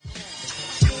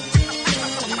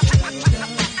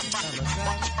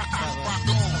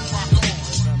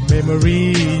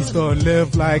Memories don't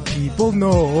live like people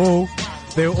know.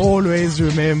 They'll always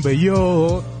remember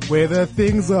you, whether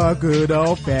things are good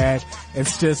or bad.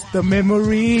 It's just the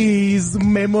memories.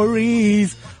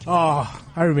 Oh,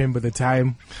 I remember the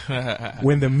time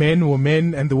when the men were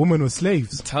men and the women were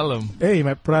slaves. Tell them. Hey,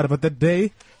 my brother, but that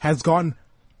day has gone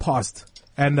past.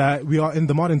 And we are in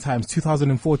the modern times,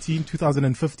 2014,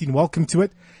 2015. Welcome to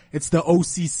it. It's the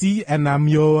OCC, and I'm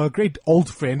your great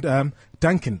old friend,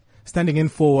 Duncan, standing in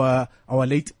for our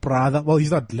late brother. Well,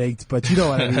 he's not late, but you know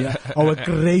what I mean. Our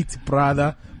great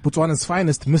brother, Botswana's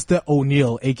finest, Mr.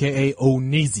 Oneal, a.k.a.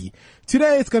 Oneezy.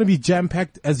 Today, it's going to be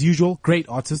jam-packed as usual. Great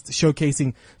artists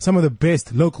showcasing some of the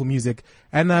best local music.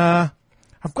 And I've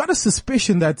got a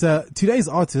suspicion that today's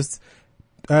artists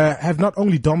have not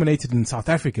only dominated in South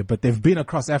Africa, but they've been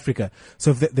across Africa.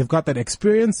 So they've got that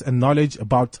experience and knowledge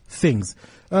about things.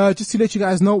 Just to let you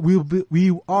guys know,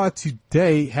 we are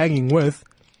today hanging with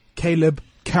Caleb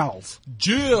Cals.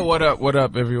 Yeah, what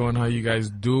up, everyone? How you guys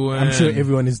doing? I'm sure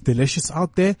everyone is delicious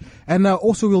out there. And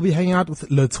also we'll be hanging out with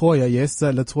Latoya. Yes,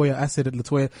 Latoya. I said it,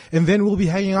 Latoya. And then we'll be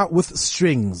hanging out with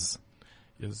Strings.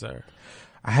 Yes, sir.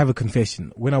 I have a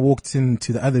confession. When I walked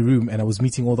into the other room and I was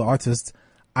meeting all the artists,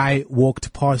 I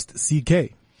walked past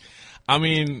CK. I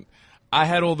mean, I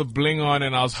had all the bling on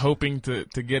and I was hoping to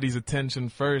get his attention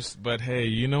first, but hey,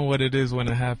 you know what it is when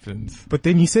it happens. But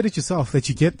then you said it yourself that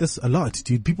you get this a lot,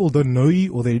 dude. People don't know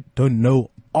you or they don't know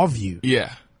of you.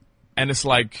 Yeah. And it's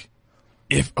like,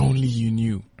 if only you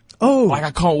knew. Oh. Like,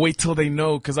 I can't wait till they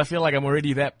know, because I feel like I'm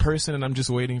already that person and I'm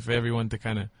just waiting for everyone to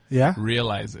kind of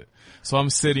realize it. So I'm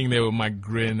sitting there with my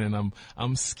grin and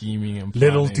I'm scheming and planning.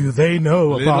 Little do they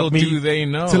know about me. Little do they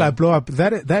know. Till I blow up.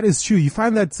 That is true. You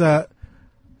find that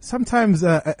sometimes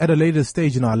at a later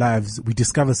stage in our lives, we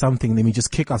discover something and then we just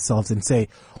kick ourselves and say,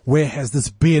 where has this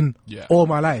been all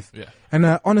my life? Yeah.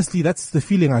 And honestly, that's the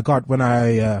feeling I got when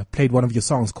I played one of your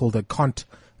songs called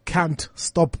Can't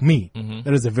Stop Me. Mm-hmm.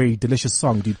 That is a very delicious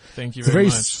song, dude. Thank you it's very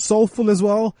much. much. It's very soulful as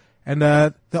well, and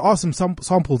there are some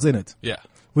samples in it. Yeah.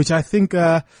 Which I think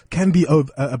can be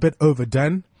a bit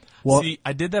overdone. Well, see,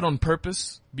 I did that on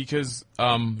purpose because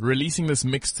releasing this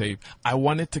mixtape, I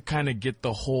wanted to kind of get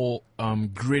the whole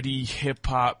gritty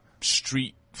hip-hop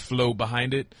street flow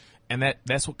behind it. And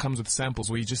that's what comes with samples,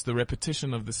 where you just the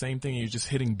repetition of the same thing and you're just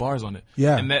hitting bars on it.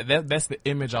 Yeah. And that's the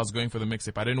image I was going for the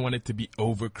mixtape. I didn't want it to be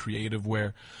over creative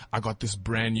where I got this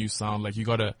brand new sound. Like you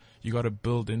gotta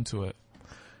build into it.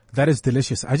 That is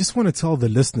delicious. I just want to tell the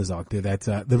listeners out there that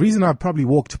the reason I probably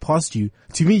walked past you,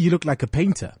 to me, you look like a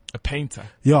painter. A painter.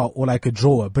 Yeah, or like a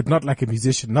drawer, but not like a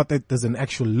musician. Not that there's an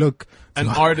actual look. An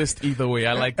artist either way.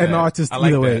 I like that. An artist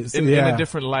either way. In a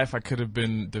different life, I could have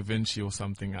been Da Vinci or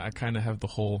something. I kind of have the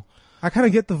whole... I kind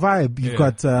of get the vibe. You've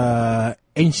got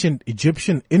ancient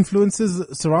Egyptian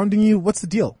influences surrounding you. What's the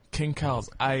deal? King Cals.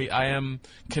 I am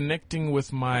connecting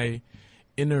with my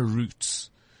inner roots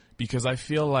because I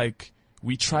feel like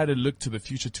we try to look to the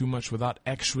future too much without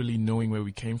actually knowing where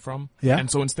we came from. Yeah. And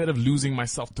so instead of losing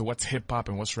myself to what's hip hop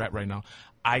and what's rap right now,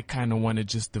 I kind of want to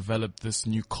just develop this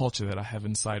new culture that I have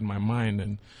inside my mind.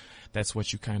 And that's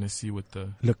what you kind of see with the...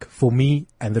 Look, for me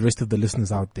and the rest of the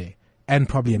listeners out there, and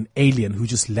probably an alien who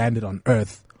just landed on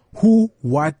Earth, who,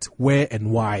 what, where, and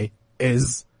why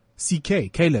is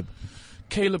CK, Caleb?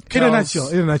 Caleb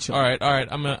Cals. In a nutshell. All right.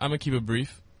 I'm gonna keep it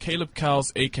brief. Caleb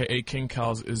Cals, aka King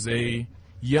Cals, is a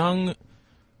young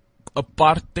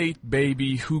apartheid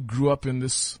baby who grew up in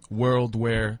this world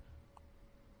where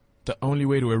the only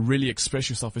way to really express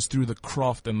yourself is through the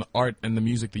craft and the art and the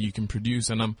music that you can produce.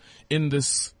 And I'm in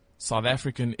this South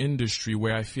African industry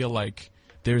where I feel like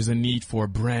there's a need for a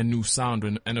brand new sound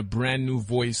and a brand new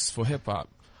voice for hip hop.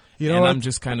 And I'm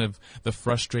just kind of the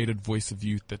frustrated voice of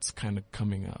youth that's kind of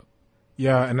coming up.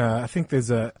 Yeah, and I think there's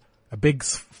a big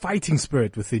fighting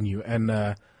spirit within you,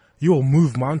 and you will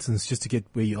move mountains just to get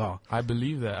where you are. I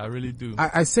believe that. I really do.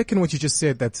 I second what you just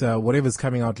said, that whatever's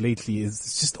coming out lately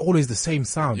is just always the same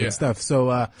sound and stuff.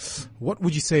 So what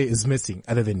would you say is missing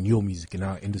other than your music in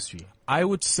our industry? I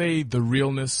would say the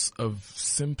realness of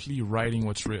simply writing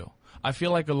what's real. I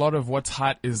feel like a lot of what's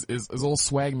hot is all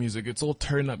swag music. It's all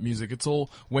turn up music. It's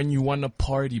all when you want to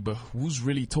party, but who's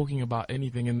really talking about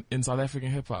anything in South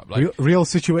African hip hop? Like real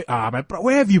situation. But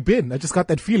where have you been? I just got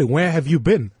that feeling. Where have you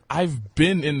been? I've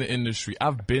been in the industry.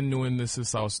 I've been doing this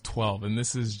since I was 12, and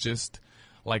this is just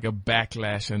like a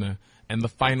backlash and the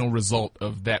final result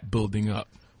of that building up.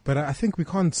 But I think we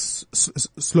can't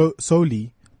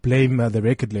solely blame the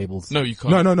record labels. No, you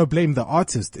can't. No, blame the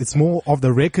artist. It's more of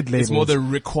the record labels. It's more the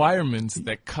requirements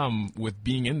that come with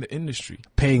being in the industry.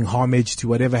 Paying homage to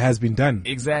whatever has been done.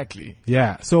 Exactly.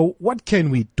 Yeah. So what can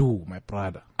we do, my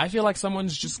brother? I feel like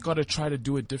someone's just got to try to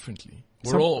do it differently.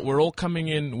 We're all coming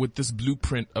in with this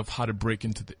blueprint of how to break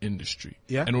into the industry.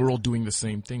 Yeah. And we're all doing the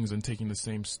same things and taking the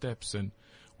same steps, and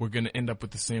we're going to end up with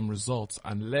the same results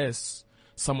unless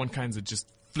someone kind of just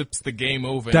flips the game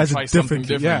over and tries something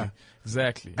different. Yeah.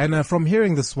 Exactly. And from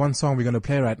hearing this one song we're going to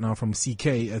play right now from CK,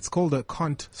 it's called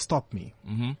Can't Stop Me.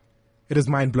 Mm-hmm. It is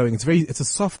mind-blowing. It's a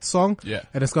soft song. Yeah.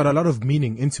 And it's got a lot of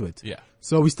meaning into it. Yeah.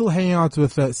 So we're still hanging out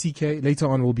with CK. Later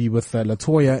on we'll be with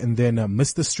Latoya and then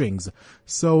Mr. Strings.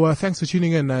 So thanks for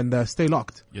tuning in and stay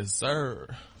locked. Yes, sir.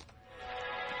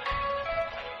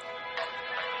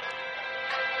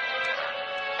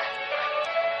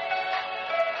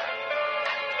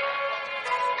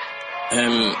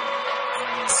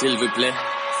 S'il vous plaît,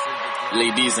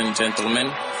 ladies and gentlemen,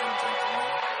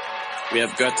 we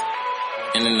have got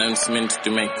an announcement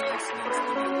to make.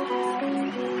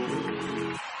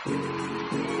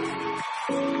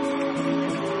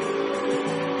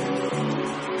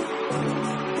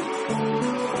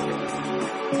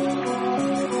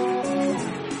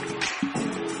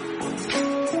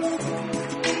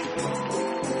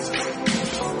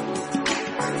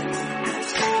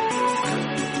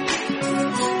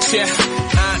 Yeah,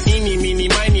 eeny, meeny,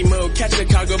 miny, mo. Catch a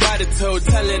cargo by the toe.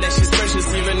 Tell her that she's precious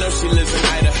even though she lives in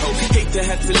Idaho. Hate to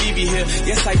have to leave you here.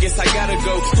 Yes, I guess I gotta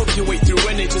go. Hope you wait through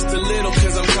in it just a little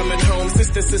cause I'm coming home.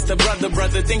 Sister, sister, brother,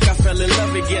 brother, think I fell in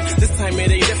love again. This time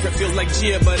it ain't different, feels like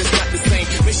Gia, but it's not the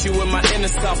same. Miss you in my inner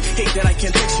self. Hate that I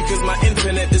can't text you cause my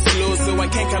internet is slow, so I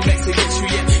can't come back to get you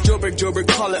yet. Joburg,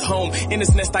 call it home. In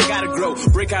this nest I gotta grow.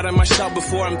 Break out of my shell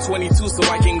before I'm 22 so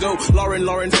I can go.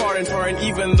 Lauren, foreign,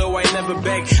 even though I never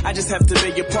beg. I just have to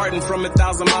beg your pardon from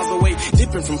 1,000 miles away.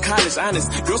 Dipping from college,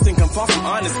 honest. Girls think I'm far from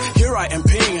honest. Here I am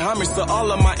paying homage to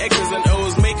all of my X's and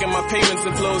O's. Making my payments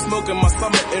and flows. Smoking my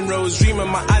summit and rose. Dreaming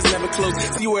my eyes never close.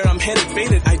 See where I'm headed,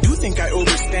 faded. I do think I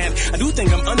overstand. I do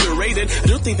think I'm underrated. I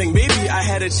do think maybe I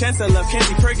had a chance to love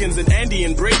Kenzie Perkins and Andy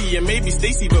and Brady and maybe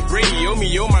Stacy, but Brady, oh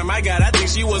me, oh my God. I think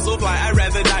she was so fly. I'd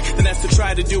rather die than have to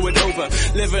try to do it over.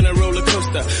 Living a roller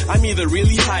coaster. I'm either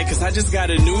really high cause I just got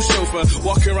a new chauffeur.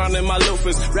 Walking around in my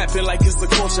loafers. Rapping like it's a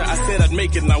culture. I said I'd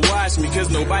make it, now watch me cause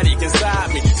nobody can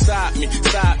stop me. Stop me,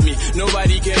 stop me.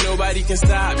 Nobody can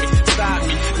stop me. Stop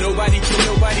me. Nobody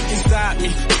can stop me.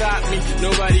 Stop me.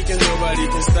 Nobody can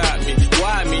stop me.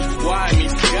 Why me?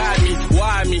 Got me.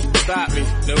 Why me? Stop me.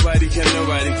 Nobody can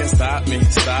stop me.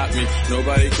 Stop me.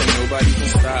 Nobody can stop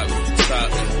me. Stop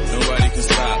me. Nobody can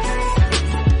stop me.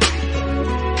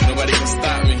 Nobody can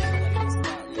stop me.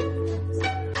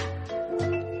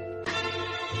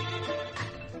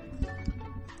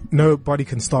 Nobody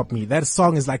Can Stop Me. That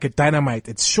song is like a dynamite.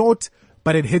 It's short,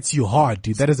 but it hits you hard,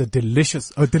 dude. That is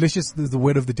delicious is the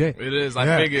word of the day. It is.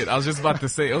 I figured. I was just about to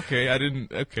say, okay,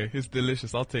 it's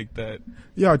delicious. I'll take that.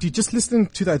 Yeah, dude, just listening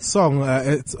to that song,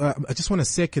 I just want to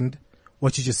second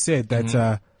what you just said,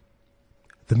 that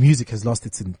the music has lost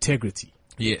its integrity.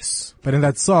 Yes. But in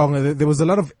that song, there was a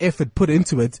lot of effort put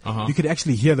into it. You could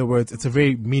actually hear the words. It's a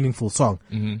very meaningful song.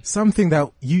 Something that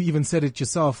you even said it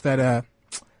yourself that,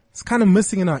 it's kind of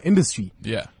missing in our industry.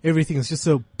 Yeah. Everything is just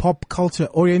so pop culture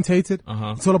orientated.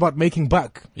 It's all about making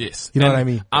buck. Yes. You know what I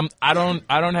mean? I don't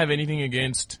have anything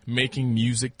against making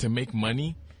music to make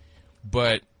money,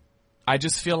 but I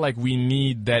just feel like we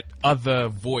need that other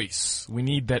voice. We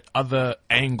need that other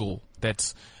angle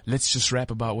that's, let's just rap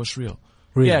about what's real.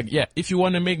 Really? Yeah. If you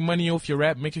want to make money off your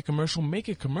rap, make it commercial.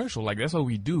 Like, that's what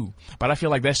we do. But I feel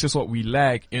like that's just what we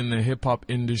lack in the hip hop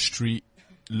industry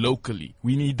locally.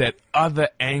 We need that other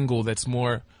angle that's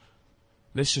more,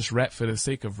 let's just rap for the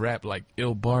sake of rap, like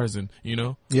ill bars and,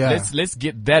 Yeah. Let's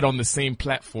get that on the same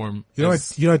platform. You know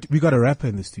what? We got a rapper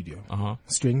in the studio.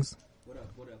 Strings.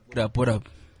 What up?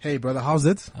 Hey, brother, how's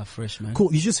it? Fresh, man.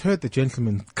 Cool. You just heard the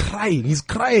gentleman crying. He's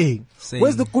crying. Same.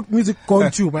 Where's the good music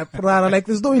going to, my brother? Like,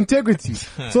 there's no integrity.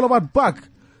 It's all about buck.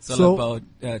 It's all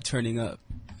about turning up.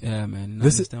 Yeah, man.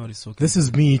 This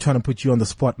is me trying to put you on the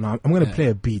spot now. I'm going to play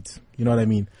a beat. You know what I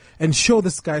mean? And show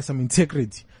this guy some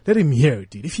integrity. Let him hear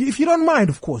it, dude. If you don't mind,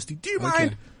 of course, dude. Do you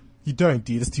mind? You don't,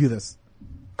 dude. Let's do this.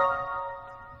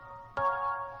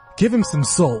 Give him some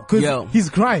soul. Cause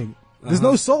he's crying. There's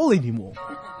no soul anymore.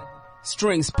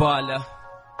 Strings baller.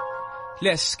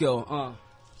 Let's go.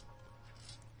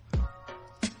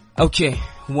 Okay.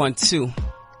 1, 2.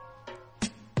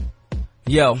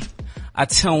 Yo. I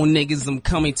tell niggas I'm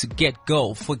coming to get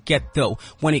gold. Forget though,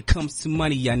 when it comes to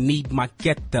money, I need my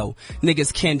ghetto.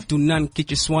 Niggas can't do none, get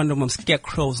just one of them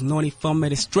scarecrows. No need for me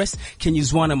to stress, can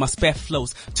use one of my spare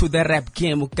flows. To the rap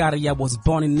game, Ugari, I was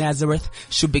born in Nazareth.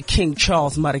 Should be King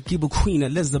Charles, Maragibu Queen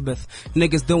Elizabeth.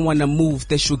 Niggas don't wanna move,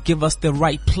 they should give us the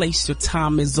right place. Your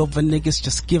time is over, niggas,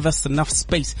 just give us enough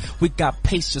space. We got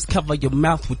pace, just cover your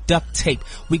mouth with duct tape.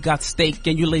 We got steak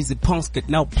and you lazy punks get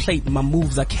no plate. My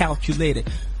moves are calculated.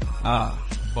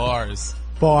 Bars.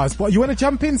 You wanna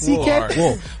jump in, CK?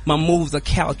 Whoa. My moves are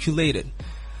calculated.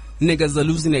 Niggas are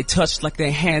losing their touch like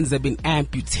their hands have been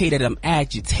amputated. I'm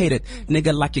agitated.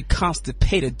 Nigga like you're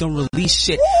constipated. Don't release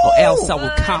shit or else I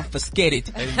will confiscate it.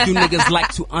 You niggas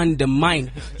like to undermine.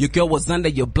 Your girl was under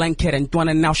your blanket and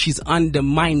Dwana now she's under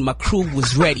mine. My crew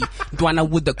was ready. Dwana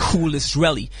with the coolest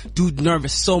rally. Dude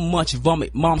nervous so much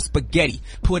vomit mom spaghetti.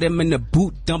 Put him in the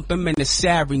boot, dump him in the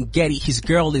Serengeti. His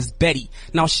girl is Betty.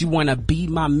 Now she wanna be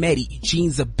my Medi.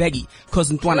 Jeans are beggy. Cause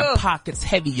Dwana pockets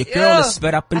heavy. Your girl is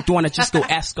fed up and Dwana just go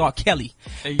ask R. Kelly.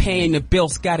 Paying the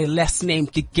bills, got a last name,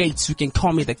 get Gates. You can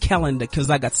call me the calendar, cause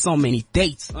I got so many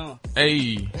dates.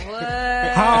 Hey.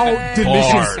 How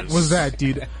delicious was that,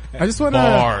 dude? I just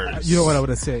wanna, you know what I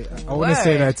wanna say? I wanna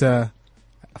say that,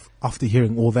 after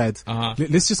hearing all that,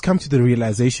 let's just come to the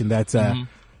realization that,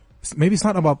 maybe it's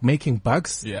not about making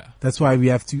bucks. Yeah. That's why we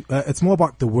have to, it's more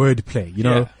about the wordplay, you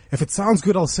know? Yeah. If it sounds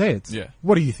good, I'll say it. Yeah.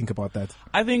 What do you think about that?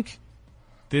 I think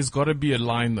there's gotta be a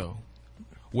line though,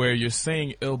 where you're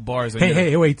saying ill bars. And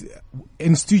Hey, wait.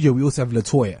 In studio, we also have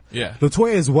Latoya. Yeah.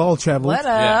 Latoya is well traveled. What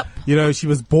up? You know, she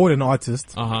was born an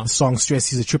artist. Uh-huh. The song Stress,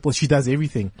 she's a triple. She does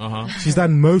everything. Uh-huh. She's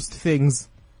done most things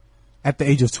at the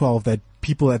age of 12 that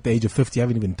people at the age of 50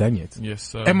 haven't even done yet. Yes,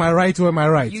 sir. Am I right or am I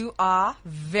right? You are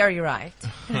very right.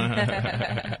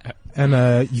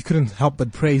 And you couldn't help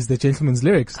but praise the gentleman's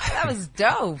lyrics. That was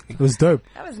dope. It was dope.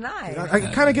 That was nice. I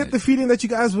kind of get the feeling that you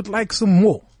guys would like some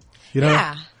more. You know?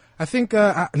 Yeah. I think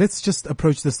let's just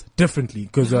approach this differently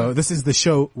because this is the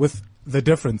show with the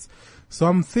difference. So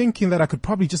I'm thinking that I could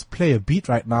probably just play a beat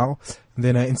right now, and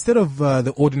then instead of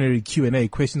the ordinary Q&A,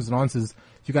 questions and answers,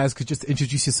 you guys could just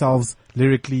introduce yourselves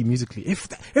lyrically, musically, if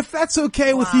that's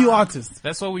okay with you artists.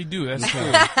 That's what we do. That's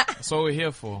cool. That's what we're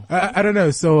here for. I don't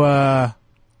know. So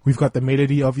we've got the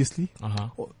melody, obviously.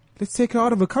 Let's take her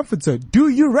out of her comfort zone. Do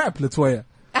you rap, Latoya?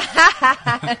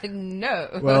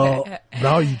 No. Well,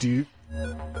 now you do.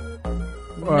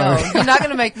 No, you're not going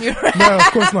to make me rap. No, of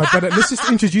course not. But let's just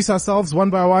introduce ourselves one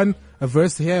by one. A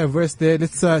verse here, a verse there.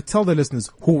 Let's tell the listeners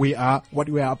who we are, what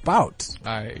we are about.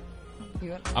 All right.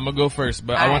 I'm gonna go first,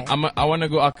 but I want to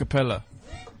go a cappella.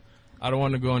 I don't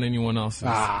want to go on anyone else's.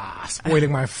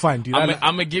 Spoiling my fun, dude. I'm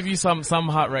gonna give you some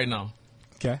hot right now.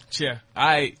 Okay.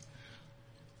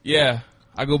 Yeah.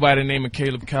 I go by the name of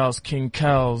Caleb Cowles, King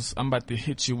Cowles. I'm about to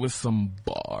hit you with some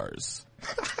bars.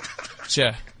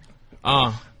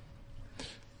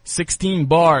 16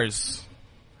 bars.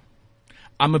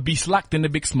 I'm a beast locked in a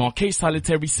big small case,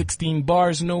 solitary 16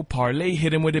 bars, no parlay.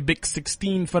 Hit him with a big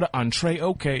 16 for the entree,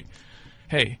 okay.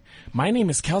 Hey, my name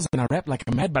is Cowles and I rap like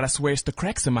I'm mad, but I swear it's the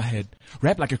cracks in my head.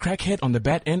 Rap like a crackhead on the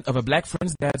bad end of a black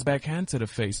friend's dad's backhand to the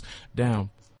face. Damn.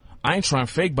 I ain't trying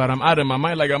fake, but I'm out of my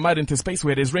mind like I'm out into space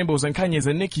where there's rainbows and Kanye's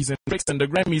and Nicki's and Drakes and the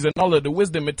Grammys and all of the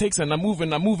wisdom it takes, and I'm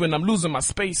moving, I'm losing my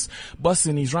space.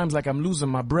 Busting these rhymes like I'm losing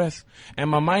my breath. And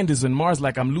my mind is in Mars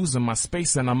like I'm losing my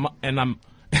space, and I'm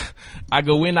I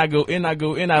go in, I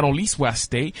don't lease where I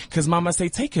stay. Cause mama say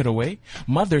take it away.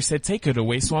 Mother said take it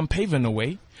away, so I'm paving the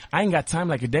way. I ain't got time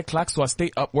like a dead clock, so I stay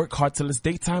up, work hard till it's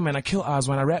daytime, and I kill odds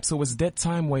when I rap, so it's dead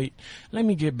time. Wait, let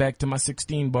me get back to my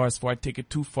 16 bars before I take it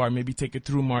too far, maybe take it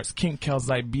through Mars. King Cowles,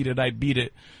 I beat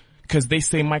it. Cause they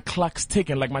say my clock's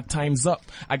ticking like my time's up.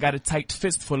 I got a tight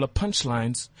fist full of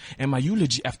punchlines. And my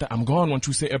eulogy after I'm gone, won't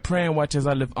you say a prayer and watch as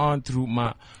I live on through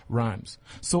my rhymes.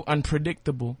 So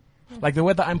unpredictable. Like the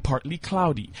weather, I'm partly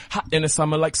cloudy. Hot in the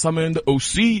summer like summer in the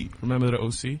OC. Remember the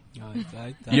OC?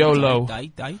 YOLO.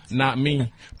 Not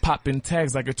me. Popping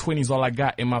tags like a 20's all I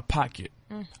got in my pocket.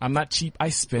 I'm not cheap, I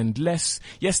spend less.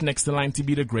 Yes, next in line to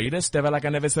be the greatest. Never like I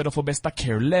never settle for best, I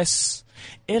care less.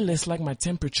 Illest like my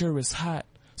temperature is hot.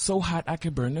 So hot I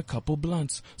could burn a couple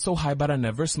blunts. So high but I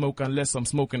never smoke unless I'm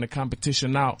smoking the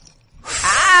competition out.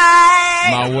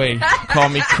 My way. Call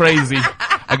me crazy.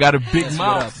 I got a big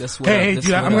mouth. Hey,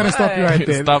 dude, I'm going to stop you right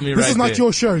there. Stop me this right is not there.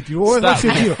 your show, dude. What's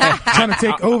your deal? Trying to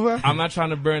take over? I'm not trying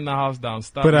to burn the house down.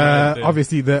 Stop but me right there.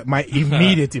 obviously, my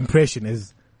immediate impression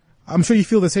is, I'm sure you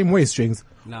feel the same way, Strings.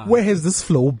 Nah. Where has this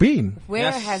flow been?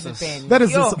 Where has it been? That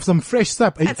is some fresh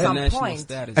stuff. At some point.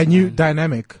 A new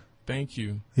dynamic. Thank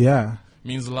you. Yeah.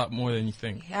 means a lot more than you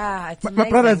think. Yeah, it's My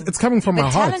brother, amazing. it's coming from the my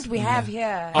heart. talent we have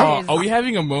here. Oh, is- are we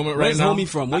having a moment right Where's now? homie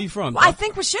from? Where you from? Well, I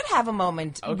think we should have a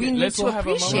moment. Okay, We need let's to all have a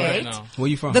moment appreciate right now. Where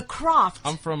you from? the craft.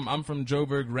 I'm from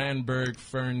Joburg, Randburg,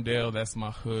 Ferndale. That's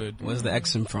my hood. Where's the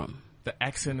accent from? The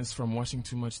accent is from watching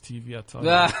too much TV. I tell you.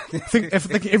 Ah. I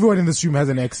think everyone in this room has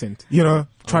an accent, you know,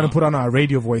 trying to put on our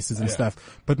radio voices and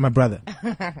stuff. But my brother,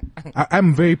 I'm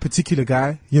a very particular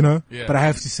guy, you know, Yeah. but I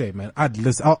have to say, man,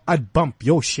 I'd bump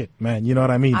your shit, man. You know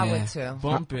what I mean? I would too.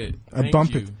 Bump it. I'd Thank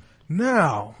bump you. it.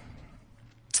 Now,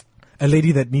 a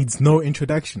lady that needs no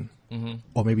introduction,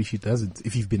 or maybe she doesn't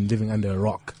if you've been living under a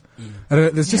rock. I don't know,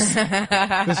 there's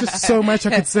just so much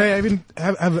I could say. I even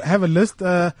have a list.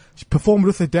 She performed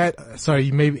with her dad. Sorry,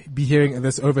 you may be hearing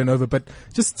this over and over, but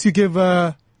just to give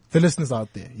the listeners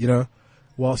out there, you know,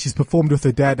 well, she's performed with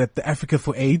her dad at the Africa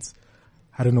for AIDS.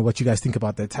 I don't know what you guys think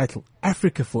about that title,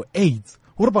 Africa for AIDS.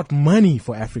 What about money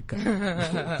for Africa?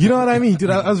 You know what I mean, dude?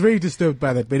 I was very disturbed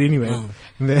by that. But anyway,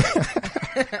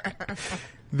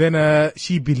 then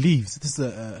she believes, this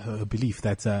is her belief,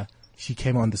 that she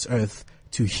came on this earth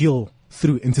to heal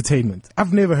through entertainment.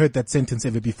 I've never heard that sentence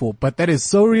ever before, but that is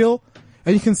so real.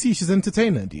 And you can see she's an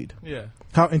entertainer, dude. Yeah.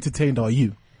 How entertained are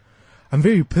you? I'm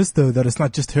very pissed though that it's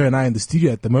not just her and I in the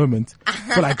studio at the moment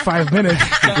for like 5 minutes.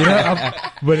 You know?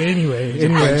 But anyway. You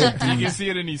can see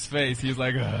it in his face. He's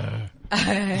like,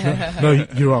 No,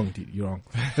 you're wrong, dude. You're wrong.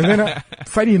 And then,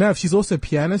 funny enough, she's also a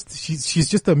pianist. She's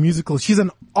just a musical. She's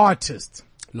an artist.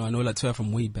 No, I know Latoya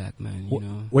from way back, man. You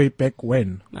know. Way back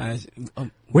when? Nah,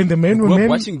 When the men were grew up men?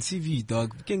 watching TV,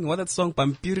 dog. King, what that song,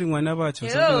 Pampiring Wanabacho,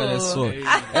 something like that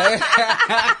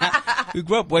song. We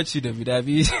grew up watching them,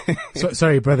 David.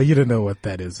 Sorry, brother, you don't know what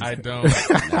that is. I don't.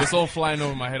 It's all flying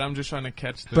over my head. I'm just trying to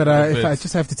catch the But if bits. I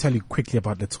just have to tell you quickly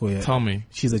about Latoya. Tell me.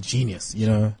 She's a genius, you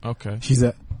know. Okay. She's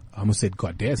I almost said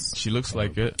goddess. She looks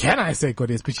like it. Can I say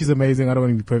goddess? But she's amazing. I don't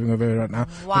want to be proving over her right now.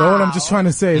 But all I'm just trying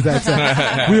to say is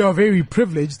that we are very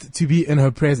privileged to be in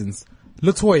her presence.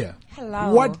 Latoya,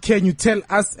 Hello. what can you tell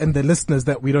us and the listeners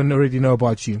that we don't already know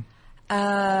about you?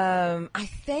 I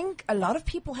think a lot of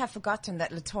people have forgotten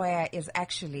that Latoya is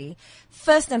actually,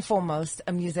 first and foremost,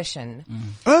 a musician.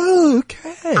 Oh,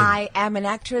 okay. I am an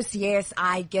actress, yes.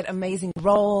 I get amazing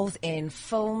roles in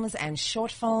films and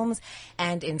short films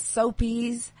and in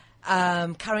soapies.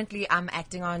 Currently, I'm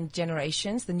acting on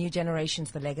Generations, the new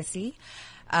Generations, The Legacy.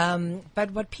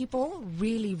 But what people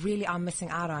really, really are missing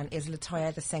out on is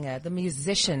Latoya, the singer, the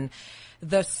musician,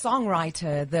 the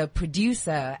songwriter, the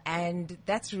producer, and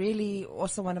that's really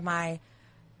also one of my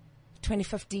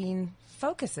 2015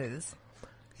 focuses.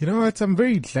 You know what? I'm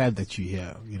very glad that you're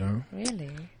here, you know. Really?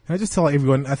 Can I just tell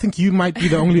everyone, I think you might be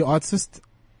the only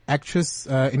actress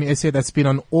in SA that's been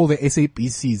on all the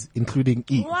SABCs, including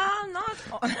E. Well, not.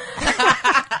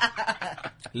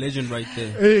 Legend right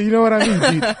there. You know what I mean,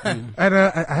 dude? And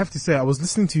I have to say, I was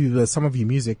listening to some of your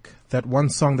music, that one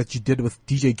song that you did with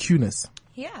DJ Cunis.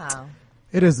 Yeah.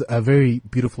 It is a very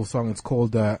beautiful song. It's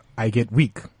called I Get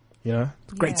Weak. You know,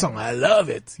 it's a great song. I love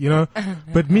it. You know,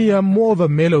 but me, I'm more of a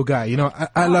mellow guy. You know,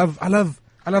 I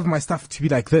love my stuff to be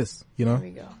like this. You know. Here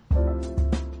we go.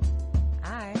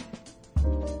 Hi.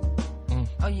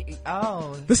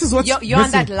 This is what You're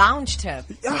on that lounge tip.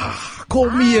 Call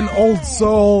me an old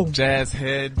soul. Jazz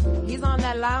head. He's on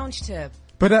that lounge tip.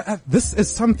 But this is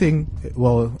something.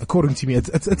 Well, according to me,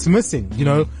 it's missing. You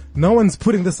know, no one's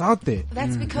putting this out there.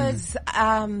 That's because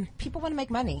people want to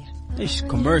make money. Ish,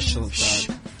 commercials. Shh.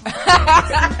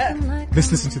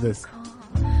 Let's listen to this.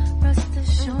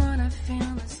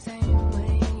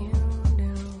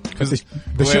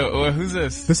 Who's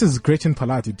this? This is Gretchen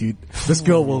Palatu, dude. This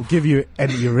girl will give you an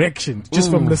erection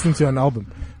just from listening to an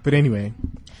album. But anyway,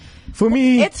 for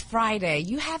me, It's Friday.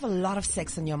 You have a lot of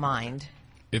sex on your mind.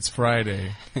 It's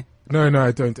Friday. no,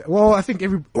 I don't. Well, I think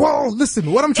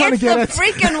listen, what I'm trying It's to get the at.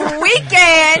 freaking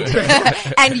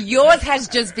weekend, and yours has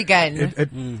just begun.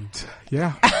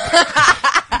 Yeah.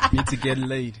 Need to get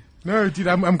laid. No, dude,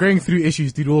 I'm going through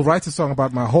issues, dude. We'll write a song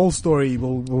about my whole story.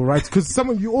 We'll write, cause some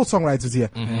of you all songwriters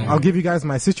here. I'll give you guys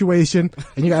my situation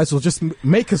and you guys will just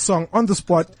make a song on the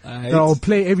spot that I'll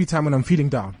play every time when I'm feeling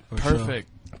down. Perfect.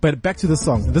 But back to the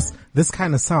song. This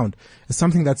kind of sound is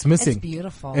something that's missing. It's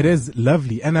beautiful. It is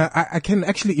lovely. And I can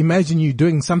actually imagine you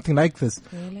doing something like this.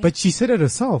 Really? But she said it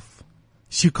herself.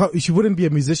 She wouldn't be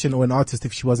a musician or an artist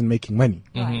if she wasn't making money.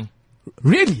 Right.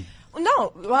 Really?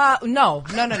 No.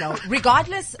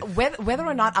 Regardless, whether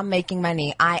or not I'm making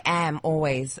money, I am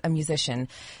always a musician.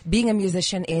 Being a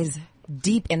musician is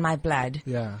deep in my blood.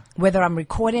 Yeah. Whether I'm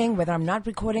recording, whether I'm not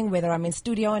recording, whether I'm in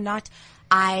studio or not,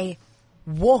 I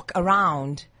walk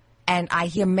around and I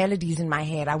hear melodies in my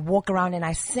head. I walk around and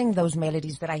I sing those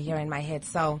melodies that I hear in my head.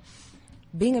 So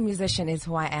being a musician is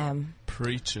who I am.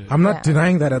 Preach it. I'm not Yeah.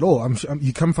 denying that at all.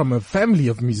 You come from a family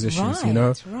of musicians, you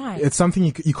know. Right. It's something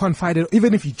you can't fight it.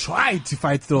 Even if you tried to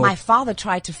fight it. My father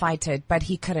tried to fight it, but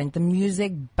he couldn't. The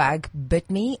music bug bit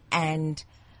me, and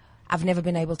I've never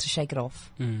been able to shake it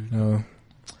off. No.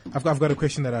 I've got a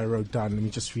question that I wrote down. Let me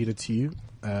just read it to you.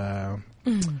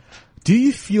 Do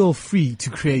you feel free to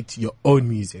create your own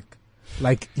music?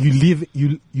 Like you're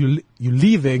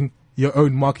leaving your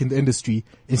own mark in the industry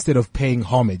instead of paying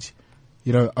homage.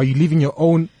 You know, are you leaving your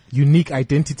own unique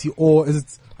identity, or is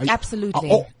it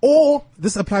Absolutely. or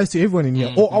this applies to everyone in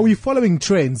here, or are we following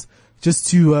trends just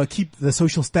to keep the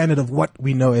social standard of what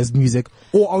we know as music,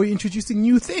 or are we introducing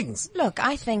new things? Look,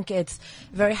 I think it's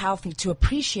very healthy to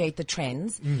appreciate the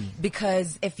trends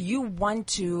because if you want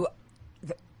to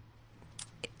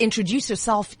introduce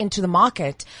yourself into the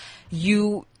market,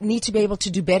 you need to be able to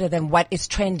do better than what is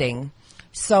trending.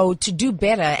 So to do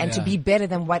better and to be better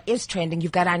than what is trending,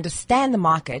 you've got to understand the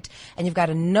market and you've got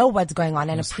to know what's going on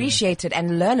and appreciate it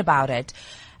and learn about it.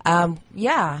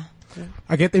 Yeah.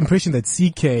 I get the impression that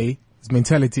CK's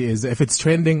mentality is if it's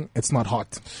trending, it's not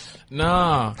hot.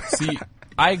 Nah, see,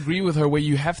 I agree with her where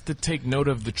you have to take note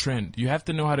of the trend. You have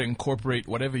to know how to incorporate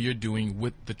whatever you're doing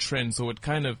with the trend. So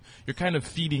you're kind of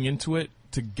feeding into it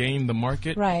to gain the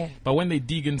market. Right. But when they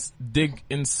dig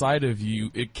inside of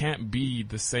you, it can't be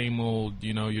the same old,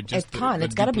 you know, you're just It can't.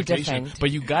 It's gotta be different.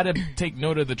 But you gotta take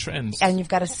note of the trends. And you've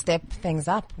got to step things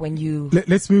up when you...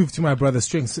 Let's move to my brother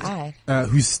Strings, Aye.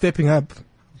 who's stepping up.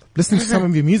 Listening to some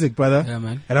of your music, brother. Yeah,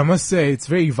 man. And I must say, it's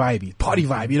very vibey. Party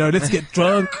vibe, you know, let's get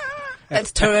drunk.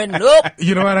 Let's turn up.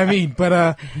 You know what I mean?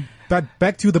 But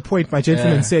back to the point my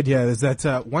gentleman said here is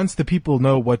that once the people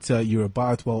know what you're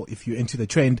about, well, if you're into the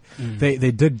trend, they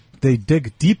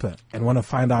dig deeper and want to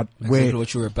find out Exactly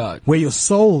what you're about. where your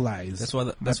soul lies. That's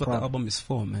what the album is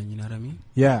for, man. You know what I mean?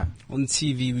 Yeah. On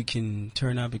TV, we can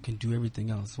turn up, we can do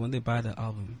everything else. When they buy the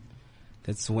album,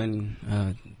 that's when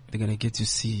they're gonna get to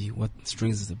see what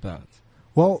Strings is about.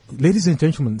 Well, ladies and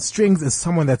gentlemen, Strings is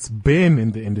someone that's been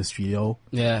in the industry, yo.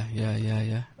 Yeah.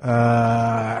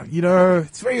 You know,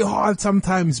 it's very hard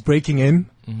sometimes breaking in,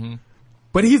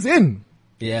 but he's in.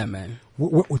 Yeah, man.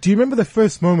 Do you remember the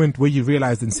first moment where you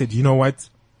realized and said, you know what,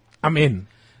 I'm in?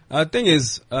 Thing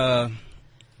is, I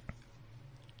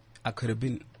could have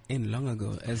been in long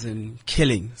ago, as in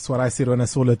killing. That's what I said when I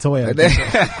saw Latoya.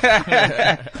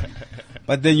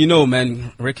 But then, you know,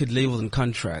 man, record labels and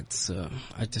contracts.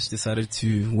 I just decided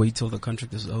to wait till the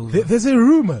contract is over. There's a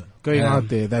rumor going out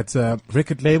there that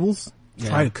record labels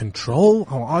try to control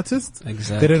our artists.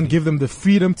 Exactly. They don't give them the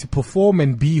freedom to perform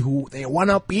and be who they want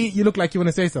to be. You look like you want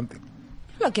to say something.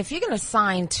 Look, if you're going to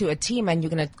sign to a team and you're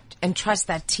going to entrust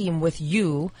that team with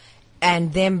you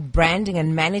and them branding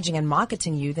and managing and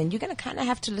marketing you, then you're going to kind of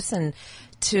have to listen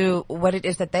to what it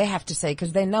is that they have to say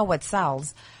because they know what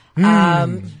sells.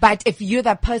 But if you're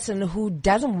that person who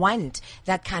doesn't want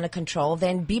that kind of control,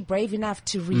 then be brave enough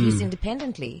to release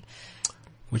independently.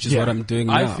 Which is what I'm doing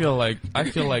now. I feel like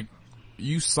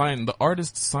the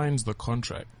artist signs the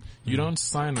contract. You don't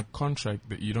sign a contract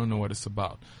that you don't know what it's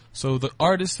about. So the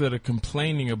artists that are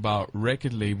complaining about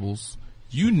record labels,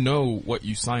 you know what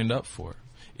you signed up for.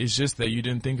 It's just that you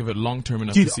didn't think of it long term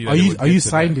enough Dude, to see that. are you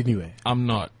signed anywhere? I'm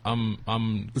not.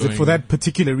 Is it for that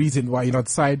particular reason why you're not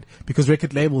signed? Because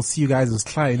record labels see you guys as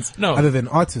clients other than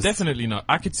artists? Definitely not.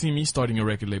 I could see me starting a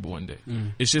record label one day.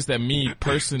 It's just that me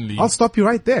personally. I'll stop you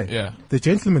right there. Yeah. The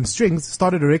Gentleman Strings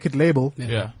started a record label.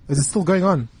 Yeah. Is it still going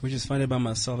on? Which is funded by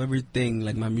myself. Everything,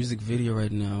 like my music video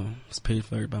right now, is paid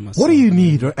for by myself. What do you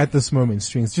need at this moment,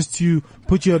 Strings? Just to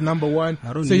put your number one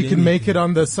I don't so you need can make anything. it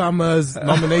on the Summer's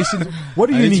nominations? What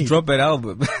do I you need need? to drop an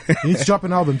album. You need to drop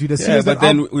an album, dude. As soon Yeah, as but that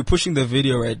then we're pushing the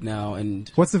video right now, and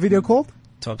what's the video called?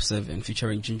 Top 7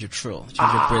 featuring Ginger Trill,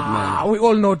 Gingerbread Man. We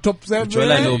all know Top 7.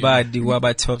 Jola nobody, what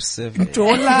about Top 7?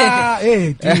 Jola.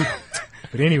 Hey, dude.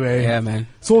 But anyway. Yeah, man.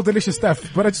 It's all delicious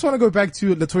stuff. But I just want to go back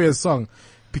to Latoya's song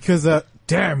because,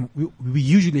 damn, we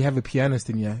usually have a pianist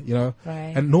in here, you know?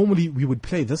 Right. And normally we would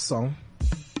play this song.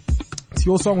 It's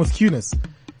your song with Cunis.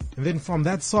 And then from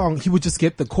that song, he would just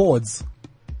get the chords.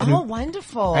 Oh,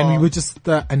 wonderful. And we would just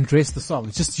undress the song.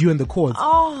 It's just you and the chords.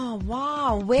 Oh,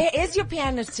 wow. Where is your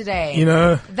pianist today? You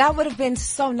know? That would have been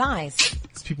so nice.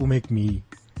 These people make me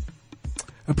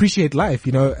appreciate life,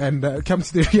 you know, and come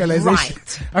to the realization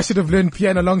Right. I should have learned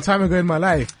piano a long time ago in my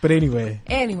life. But anyway,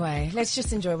 Let's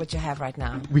just enjoy what you have right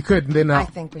now. we could. And then I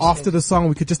think we after should. the song,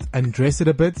 we could just undress it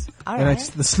a bit. All and right.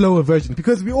 just the slower version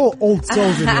because we're all old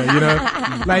souls in here, you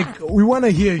know? Like, we want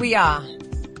to hear. We are.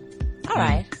 All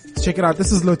right. Let's check it out.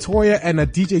 This is Latoya and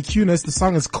DJ Cunis. The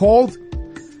song is called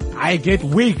I Get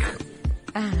Weak.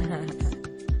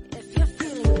 If you're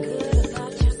feeling good about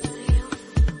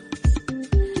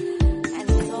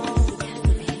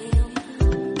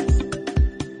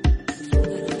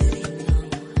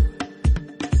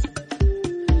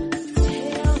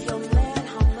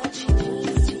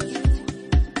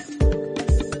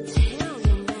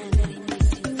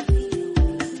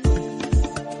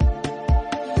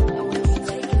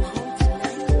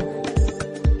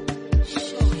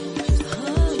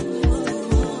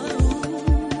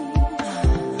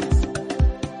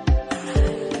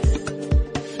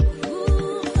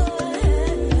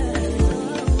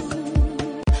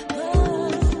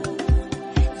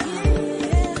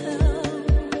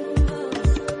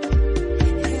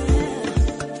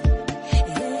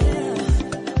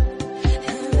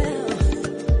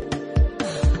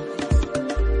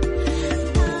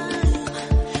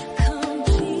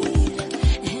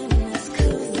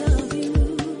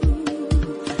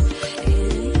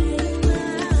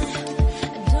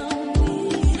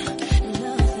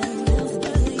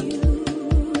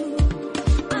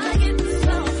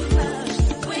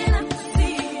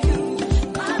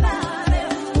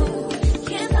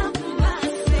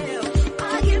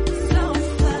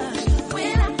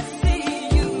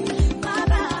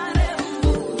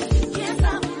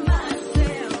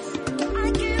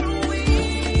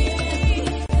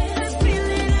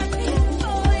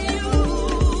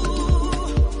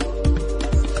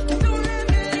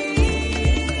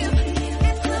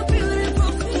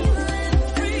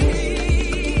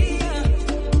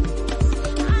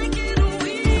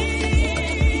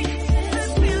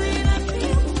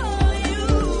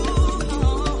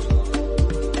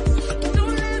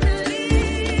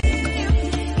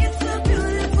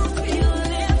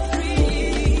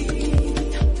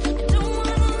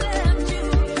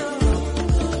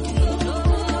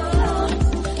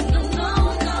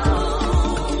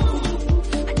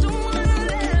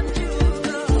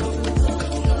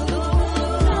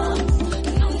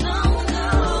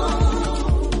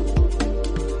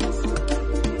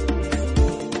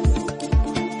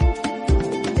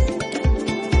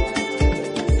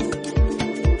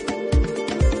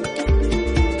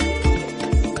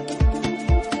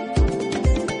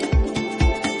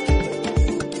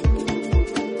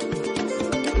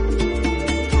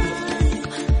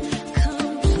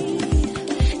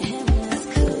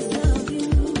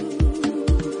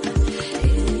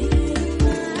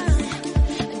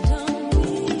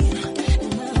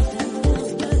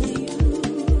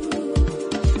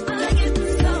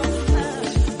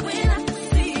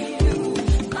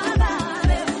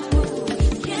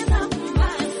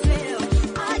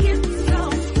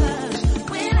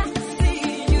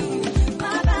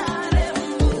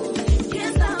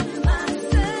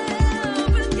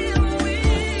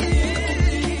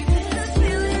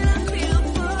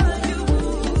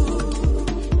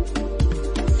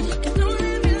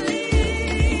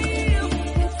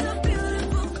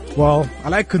Well, I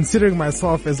like considering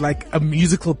myself as like a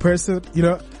musical person. You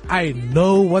know, I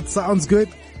know what sounds good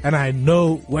and I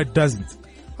know what doesn't.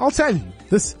 I'll tell you,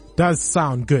 this does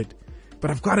sound good, but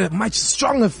I've got a much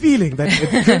stronger feeling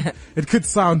that it could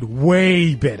sound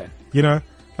way better. You know,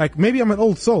 like maybe I'm an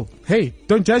old soul. Hey,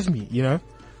 don't judge me, you know,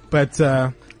 but,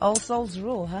 All souls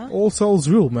rule, huh? all souls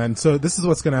rule, man. So this is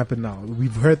what's going to happen now.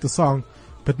 We've heard the song,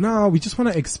 but now we just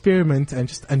want to experiment and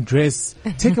just undress,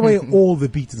 take away all the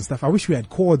beats and stuff. I wish we had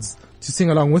chords to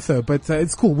sing along with her, but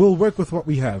it's cool. We'll work with what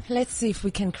we have. Let's see if we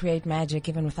can create magic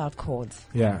even without chords.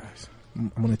 Yeah.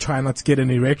 I'm going to try not to get an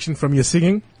erection from your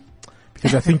singing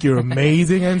because I think you're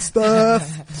amazing and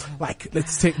stuff. Like,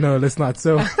 let's not.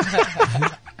 So,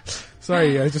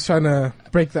 sorry, I was just trying to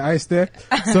break the ice there.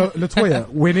 So, Latoya,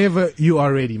 whenever you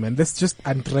are ready, man, let's just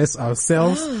undress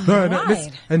ourselves. No, let's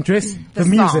Right. undress the The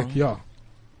music. song. Yeah.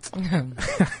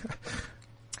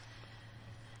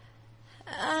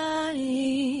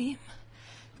 I'm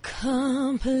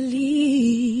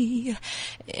complete,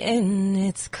 and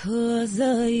it's 'cause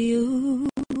of you.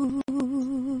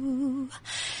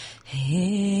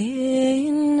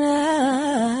 And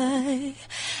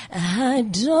I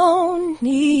don't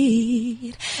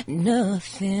need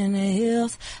nothing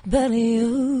else but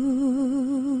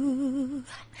you.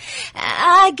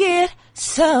 I get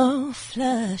so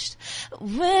flushed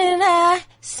when I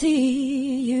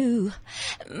see you.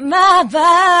 My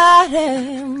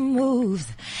body moves.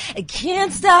 I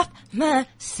can't stop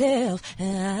myself. I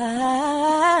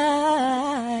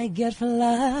get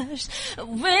flushed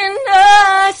when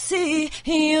I see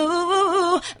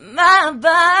you. My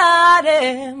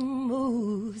body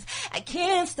moves. I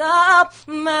can't stop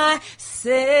myself.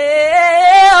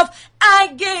 I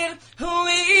get weak.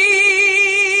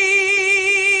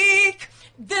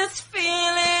 This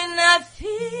feeling I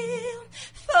feel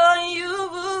for you.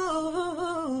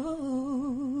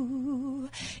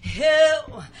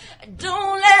 Oh,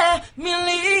 don't let me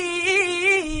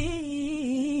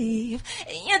leave.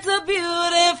 It's a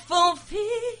beautiful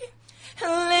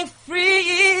feeling free.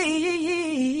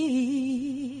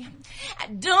 I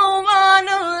don't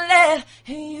wanna let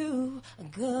you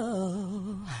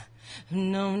go.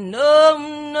 No, no,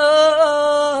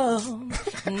 no,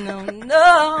 no,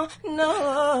 no, no.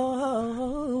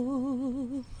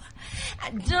 I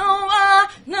don't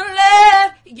wanna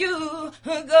let you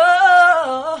go.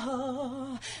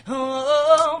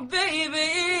 Oh,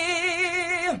 baby,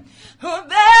 oh,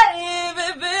 baby,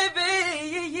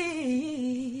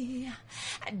 baby.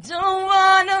 I don't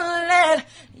wanna let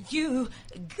you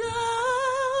go.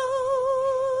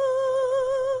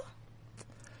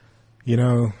 You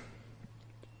know,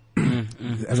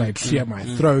 as I clear my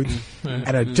throat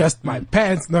and adjust my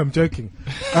pants. No, I'm joking.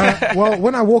 Well,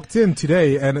 when I walked in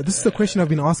today, and this is the question I've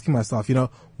been asking myself, you know,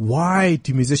 why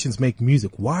do musicians make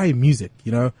music? Why music,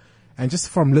 you know? And just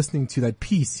from listening to that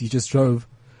piece you just drove,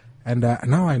 and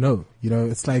now I know, you know,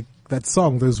 it's like that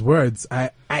song, those words,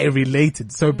 I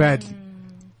related so badly.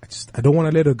 I don't want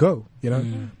to let her go, you know,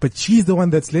 but she's the one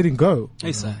that's letting go.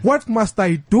 Hey, sir. What must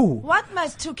I do? What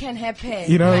must two can happen?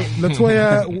 You know,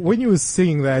 Latoya, when you were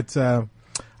singing that, I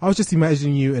was just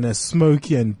imagining you in a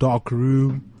smoky and dark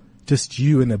room, just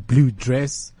you in a blue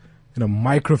dress, in a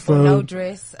microphone. No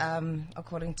dress,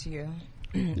 according to you.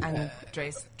 And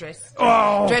dress.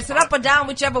 Oh. Dress it up or down,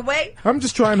 whichever way. I'm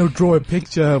just trying to draw a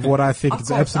picture of what I think Of is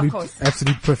course, of absolute course.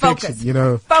 perfection, Focus. you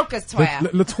know. Focus, But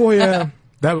Toya. Latoya,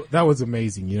 that was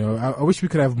amazing, you know. I wish we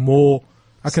could have more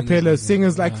a cappella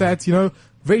singers like that, you know.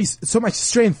 So much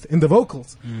strength in the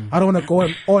vocals. I don't want to go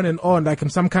on and on like I'm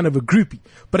some kind of a groupie.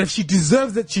 But if she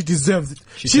deserves it, she deserves it.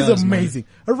 She's does, amazing.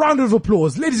 A round of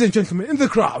applause, ladies and gentlemen, in the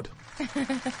crowd. Thank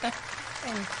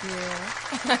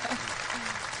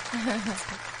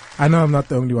I know I'm not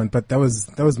the only one, but that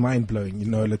was mind blowing, you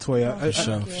know, Latoya.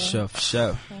 For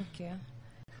sure. Thank you.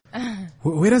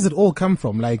 Where does it all come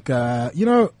from? Like, you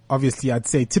know, obviously I'd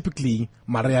say typically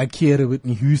Mariah Carey,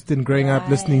 Whitney Houston, growing up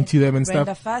listening to them and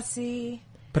Brenda stuff. Fassie.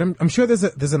 But I'm sure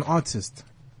there's an artist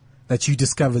that you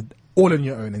discovered all on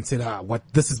your own and said,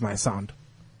 this is my sound.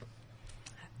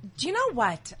 Do you know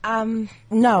what?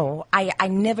 No, I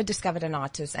never discovered an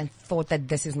artist and thought that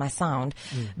this is my sound,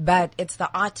 but it's the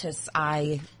artists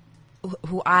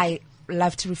who I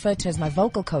love to refer to as my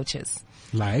vocal coaches.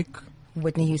 Like?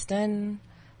 Whitney Houston,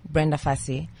 Brenda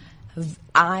Fassie.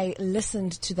 I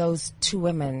listened to those two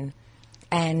women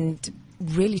and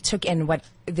really took in what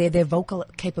their vocal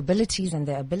capabilities and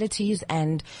their abilities,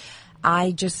 and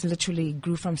I just literally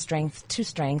grew from strength to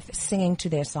strength, singing to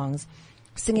their songs,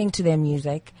 singing to their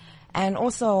music. And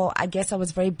also, I guess I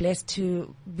was very blessed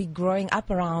to be growing up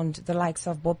around the likes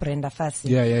of Brenda Fassie.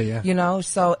 Yeah. You know,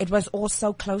 so it was all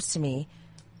so close to me.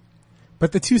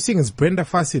 But the two singers, Brenda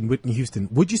Fassie and Whitney Houston,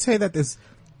 would you say that there's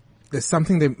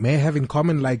something they may have in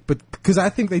common? Like, but because I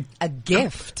think they A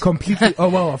gift. completely. Oh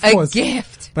well, of A course.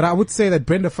 gift. But I would say that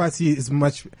Brenda Fassie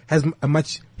has a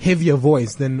much heavier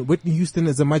voice than Whitney Houston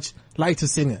is a much lighter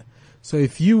singer. So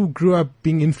if you grew up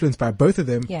being influenced by both of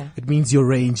them, Yeah. it means your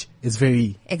range is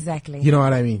very. Exactly. You know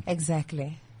what I mean?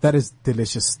 Exactly. That is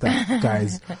delicious stuff,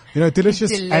 guys. You know,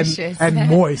 delicious, Delicious. And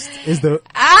moist is are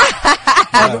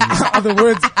the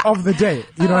words of the day.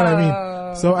 You know what I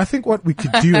mean? So I think what we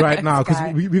could do right now, because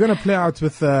Guy. we're going to play out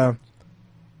with top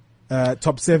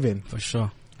 7, For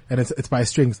sure. and it's by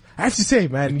Strings. I have to say,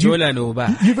 man, Jola no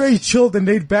ba. you're very chilled and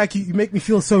laid back. You make me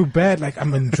feel so bad, like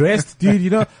I'm undressed, dude. You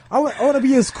know, I want to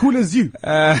be as cool as you,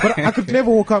 but I could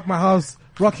never walk out my house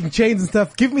rocking chains and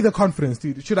stuff. Give me the confidence,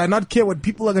 dude. Should I not care what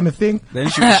people are gonna think? Then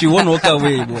she won't walk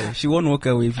away, boy. She won't walk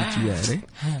away if you do that,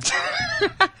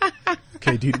 eh?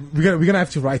 Okay, dude, we're gonna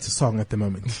have to write a song at the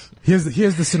moment. Here's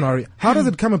the scenario. How does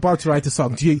it come about to write a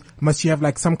song? Must you have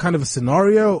like some kind of a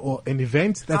scenario or an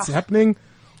event that's happening?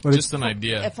 Or Just an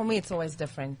idea. For me, it's always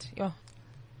different. Yo.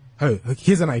 oh,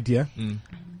 here's an idea.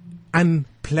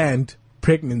 Unplanned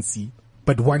pregnancy,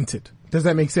 but wanted. Does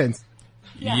that make sense?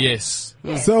 Yes.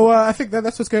 So I think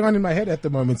that's what's going on in my head at the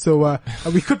moment. So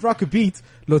we could rock a beat.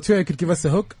 Lotuya could give us a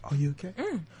hook. Are you okay?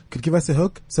 Could give us a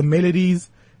hook, some melodies,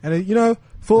 and you know,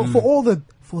 for all the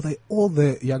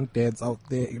young dads out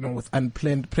there, you know, with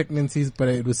unplanned pregnancies, but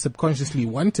it was subconsciously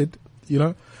wanted. You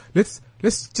know, let's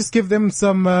just give them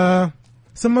some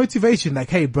motivation. Like,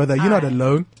 hey, brother, you're not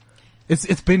alone.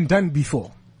 It's been done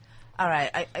before. All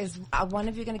right. Is one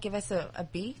of you going to give us a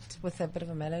beat with a bit of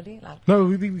a melody? Like, No,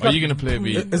 we Are you gonna play a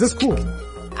beat? Is this cool?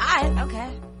 okay.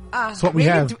 That's what we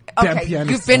have. Damn Okay,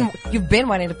 pianist. you've been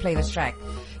wanting to play this track.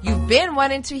 You've been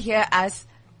wanting to hear us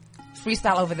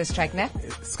freestyle over this track, ne?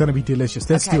 It's gonna be delicious.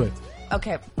 Let's do it.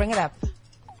 Okay, bring it up.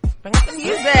 Bring up the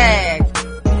music.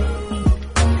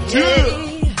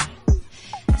 Yeah.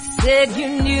 Said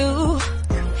you knew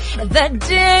that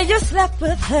day you slept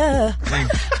with her.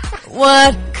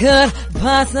 What could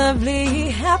possibly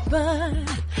happen?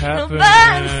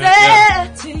 Nobody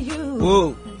said to you.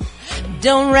 Whoa.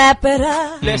 Don't wrap it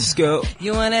up. Let's go.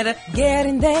 You wanted to get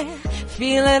in there,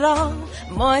 feel it all,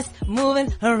 moist,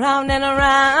 moving around and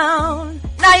around.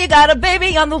 Now you got a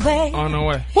baby on the way. On the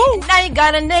way. Now you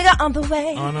got a nigga on the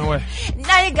way. On the way.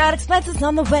 Now you got expenses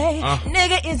on the way.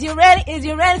 Nigga, is you ready? Is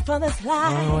you ready for this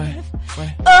life? On the way.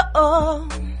 Uh-oh.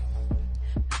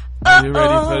 Are you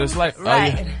ready for this life?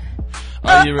 Right.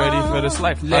 Are you ready for this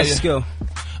life? Let's go.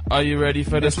 Are you ready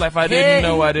for this life? I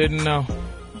didn't know.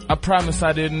 I promise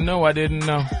I didn't know.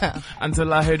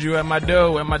 Until I heard you at my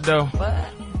door, What?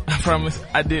 I promise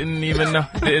I didn't even know.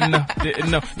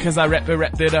 Didn't know. Cause I wrapped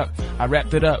it up. I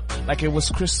wrapped it up like it was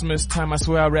Christmas time. I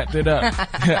swear I wrapped it up.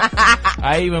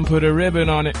 I even put a ribbon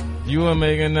on it. You were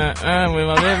making that, with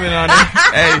my ribbon on it.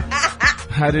 Hey,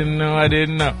 I didn't know.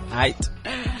 Aight.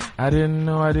 I didn't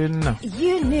know.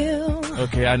 You knew.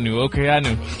 Okay, I knew.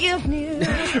 You knew.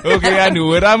 Okay, I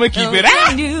knew it. I'ma keep it.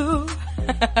 You knew.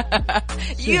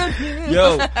 You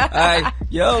knew.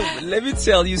 Yo, let me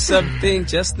tell you something.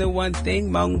 Just the one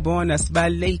thing. Mang born as by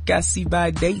lake, I see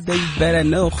by day. They better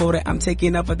know, Hore, I'm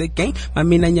taking over the game. My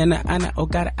mina yana ana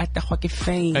ogara at the hockey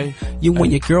fame. Hey. You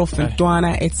and your girlfriend,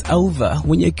 Dwana, it's over.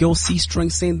 When your girl sees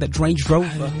strings in the Range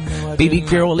Rover. Baby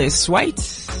girl is white.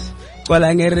 Wala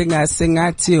ngeringa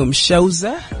singa tim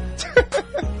shoza.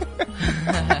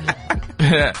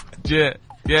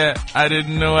 Yeah, I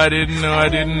didn't know. I didn't know.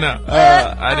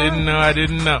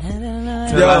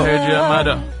 Till I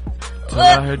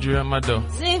heard you at my door.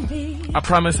 I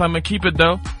promise I'ma keep it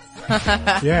though.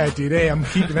 Yeah, dude. Hey, I'm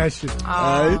keeping that shit.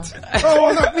 Right.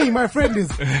 Oh, not me. My friend is.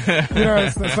 You know,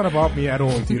 it's not about me at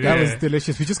all, dude. That was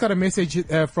delicious. We just got a message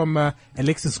from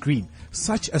Alexis Green.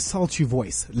 Such a sultry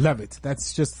voice. Love it.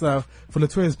 That's just for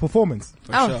Latoya's performance.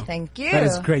 Thank you. That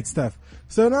is great stuff.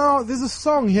 So now there's a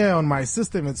song here on my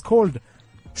system. It's called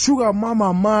Sugar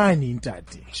Mama Money,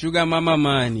 Daddy. Sugar Mama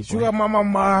Money. Sugar Mama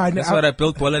Money. That's what I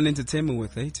built Poland Entertainment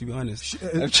with, to be honest.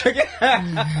 I'm checking.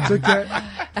 It's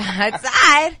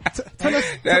alright.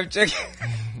 I'm checking.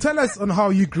 Tell us on how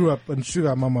you grew up on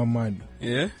Sugar Mama Money.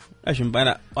 Yeah. Actually,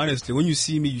 honestly, when you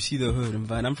see me, you see the hood.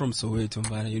 I'm from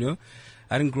Soweto, you know?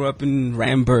 I didn't grow up in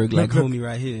Randburg like homie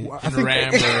right here. I think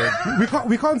Randburg.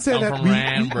 we can't say I'm that from we're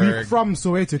Randburg. from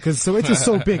Soweto because Soweto is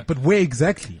so big, but where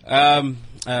exactly?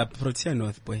 Protea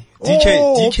North, boy.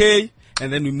 Oh. DK,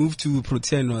 and then we moved to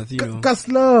Protea North, you know.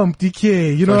 Kaslam,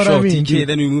 DK, you know For what sure, I mean? DK,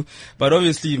 then we moved. But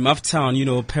obviously, Muff Town, you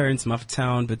know, parents Muff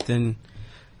Town, but then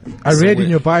I read in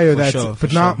your bio for that, sure, but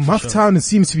for now sure, for Mufftown it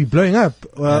seems to be blowing up.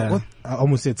 Yeah. What? I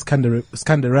almost said Skanda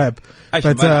rap.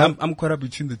 Actually, But, man, I'm caught up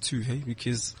between the two, hey,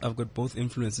 because I've got both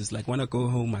influences. Like when I go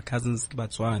home, my cousins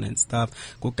Batswana and stuff,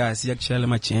 go guys,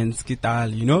 my chance,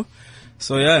 you know.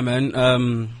 So yeah,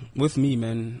 man. With me,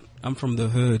 man, I'm from the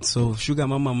hood, so Sugar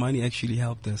Mama Money actually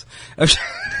helped us.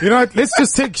 You know what? Let's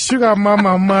just take Sugar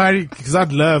Mama Money, because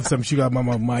I'd love some Sugar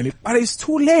Mama Money. But it's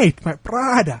too late, my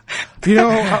brother. You know,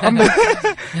 I'm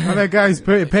that guy who's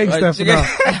paying stuff now.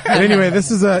 But anyway,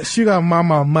 this is Sugar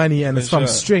Mama Money, and it's from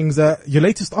Strings. Your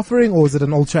latest offering, or is it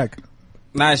an old track?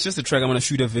 Nah, it's just a track I'm gonna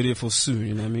shoot a video for soon,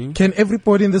 you know what I mean? Can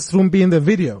everybody in this room be in the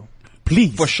video?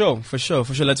 Please. For sure.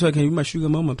 Let's work. Can you be my sugar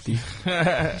mama, please?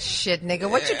 Shit, nigga,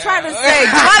 what you trying to say?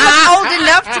 Do I look old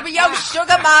enough to be your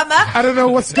sugar mama? I don't know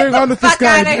what's going on with this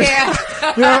guy. Fuck out of here.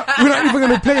 You know, we're not even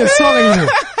going to play a song anymore.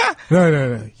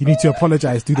 No. You need to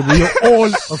apologize, dude. We're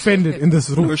all offended in this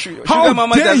room. Sugar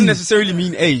mama doesn't necessarily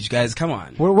mean age, guys. Come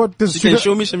on. What does sugar?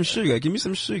 Show me some sugar. Give me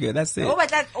some sugar. That's it. Give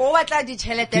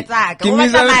me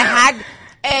some. my hand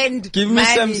and give me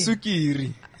some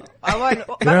sukiri.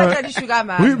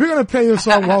 We're gonna play your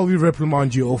song while we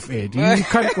reprimand you off air. You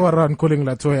can't go around calling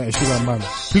Latoya a sugar mama.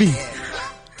 Please.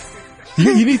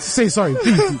 You need to say sorry,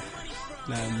 please.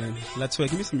 Nah, man. Latoya,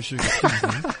 give me some sugar, please,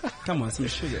 man. Come on, some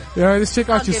sugar. Yeah, let's check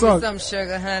out your song. Give me some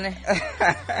sugar, honey.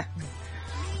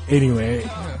 Anyway.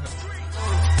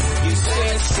 You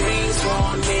said strings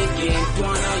won't make it,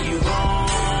 wanna you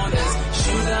wrong. That's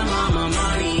sugar mama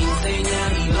money, say now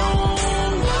he long.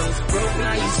 Was broke,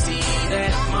 now you see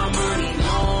that my money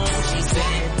long. She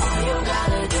said, all you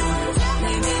gotta do is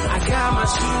name it. I got my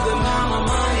sugar mama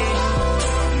money.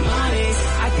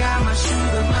 I got my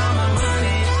sugar mama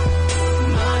money.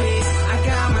 I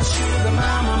got my sugar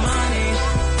mama money.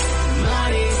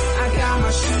 I got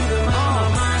my sugar mama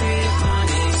money.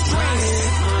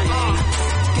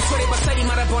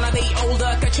 They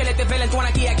older, cachete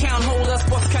Valentuana, key account holder,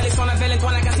 sports California,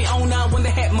 Valentuana, got the owner. When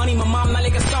they had money, my mom, not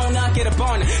like a stoner, get a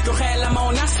bond. Yo, hell, I'm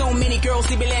on, not so many girls,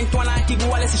 see Valentuana, keep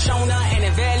Wallace and Shona, and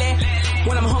a valley.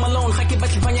 When I'm home alone, I keep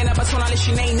back in Panyana, but son, I let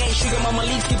you name, sugar mama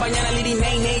leaves, keep Panyana, lady,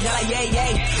 name, yalla,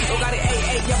 yay. Oh, got it,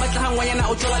 yeah, but the hang when you're not,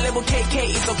 Ochola level KK,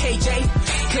 it's okay, Jay.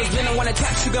 Cause then I wanna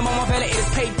tap sugar mama, valley, it is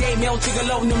payday, mail,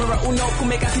 gigolo, numero uno,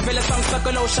 kumeka, si vela, some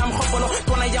circle, sham, hopolo,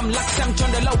 Tona yam, lak, sam,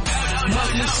 John the low.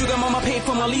 Monthly sugar mama pay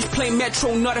for my lease, play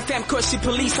Metro, not a fam, cause she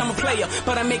police, I'm a player.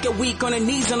 But I make it weak on her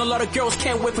knees, and a lot of girls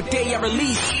can't wait for day I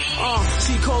release.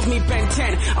 She calls me Ben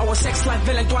 10. Our sex life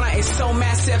Valentuana is so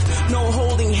massive, no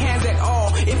holding hands at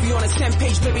all. If you on a 10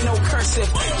 page, baby, no cursive.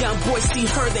 Young boys see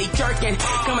her, they jerking.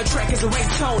 Got my track is a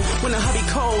ringtone. When the hubby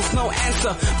calls, no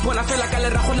answer. When I feel like I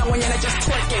let her hold on when you're just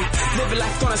twerking. Living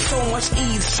life on so much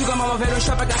ease. Sugar mama very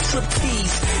sharp, I got strip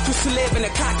tease. Used to live in a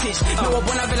cottage. No,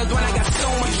 when I Valentuana, I got so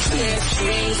much cheese.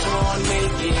 Strings won't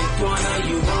make it, wanna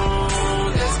you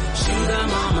wrong. That's sugar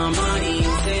mama money,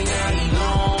 say now he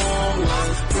long.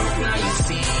 Was broke, now you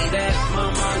see that my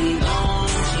money long.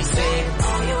 She said,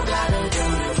 all you gotta do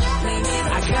is name it.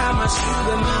 I got my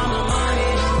sugar mama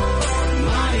money.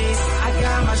 I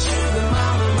got my sugar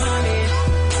mama money.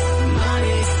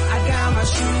 I got my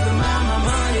sugar mama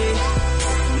money.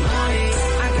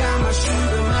 I got my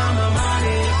sugar mama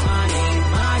money.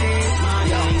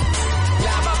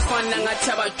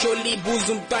 Taba jolly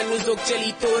buzum tanu zok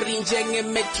jelly tori njenge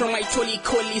metro my choli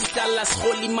koli salas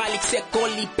holy malik se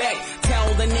goli back.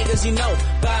 Tell the niggas you know,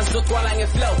 bars look walang and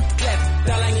flow. Left,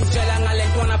 dalang in jalang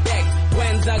alentwana back.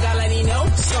 When Zagalani know,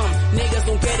 some niggas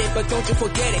don't get it, but don't you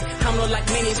forget it. I'm not like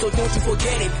many, so don't you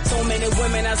forget it. So many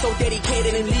women are so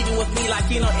dedicated and leaving with me like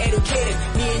you're not educated.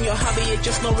 Me and your hobby are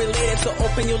just not related, so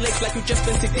open your legs like you just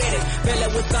been sedated. Bella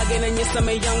with thuggin' and yes, I'm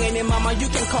a young and mama, you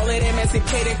can call it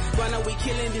emancipated. Right now we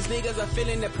killing these niggas, are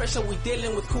feeling the pressure. We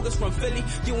dealing with cougars from Philly.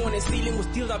 You want a ceiling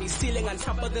with deals, I'll be stealing on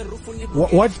top of the roof.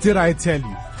 What did I tell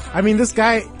you? I mean, this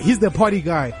guy, he's the party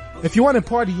guy. If you want to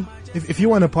party, if you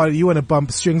want to party, you want to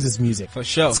bump Strings' music. For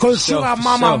sure. It's called Sugar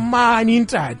Mama Money.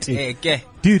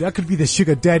 Dude, I could be the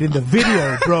sugar dad in the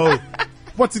video, bro.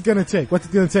 What's it gonna take?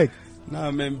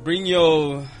 Nah, man, bring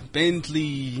your Bentley,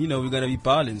 you know, we're gonna be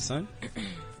balling, son.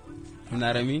 You know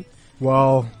what I mean?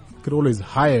 Well, could always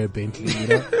hire a Bentley, you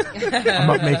know. I'm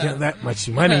not making that much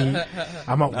money.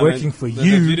 I'm not working for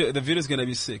you. The video's gonna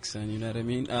be sick, son, you know what I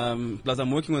mean? Plus I'm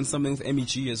working on something with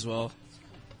MEG as well.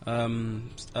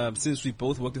 Since we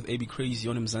both worked with AB Crazy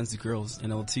on Mzansi Girls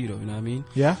and El Tito, you know what I mean?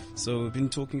 Yeah. So we've been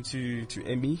talking to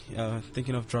Emmy,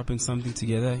 thinking of dropping something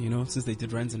together, you know, since they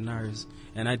did Rands and Nairas.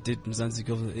 And I did Mzansi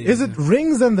Girls with AB. Is it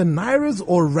Rings and the Nairas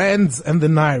or Rands and the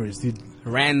Nairas, dude?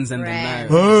 Rands and the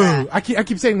Nairas. Oh, I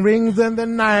keep saying Rings and the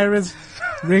Nairas.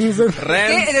 Rings and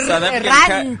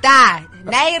Randa.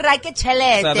 Naira ke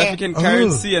chelete. South African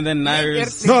currency and then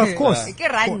Naira's. No, of course. Ke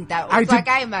randa.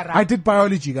 I did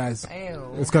biology, guys.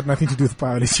 Ew. It's got nothing to do with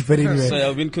biology, but anyway. So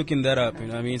I've been cooking that up, you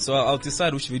know what I mean? So I'll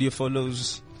decide which video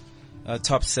follows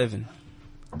top 7.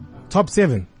 Top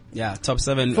 7. Yeah, top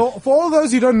 7. For all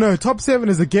those who don't know, Top 7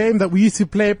 is a game that we used to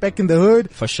play back in the hood.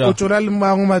 For sure.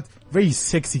 Very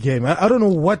sexy game. I don't know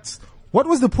what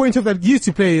was the point of that. You used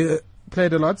to play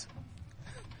it a lot.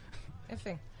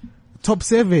 Top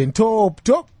 7, top.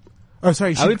 Oh,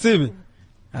 sorry. I would say,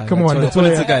 come on.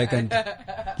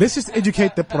 Let's just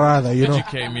educate the brother, you know.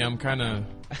 Educate me.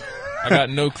 I got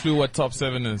no clue what top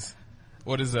 7 is.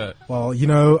 What is that? Well, you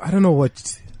know, I don't know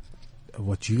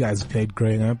what you guys played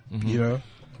growing up, you know.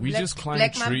 We just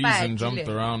climbed trees and jumped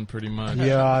around pretty much.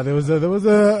 Yeah, there was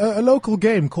a local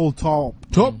game called Top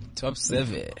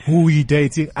 7. Who are you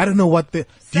dating? I don't know what the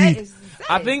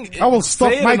I think I will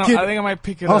stop my kid. I think I might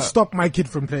pick it I'll up. stop my kid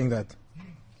from playing that.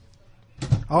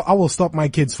 I will stop my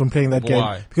kids from playing that game.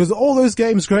 Why? Because all those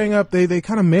games growing up, they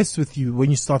kind of mess with you when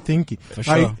you start thinking. For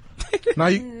sure.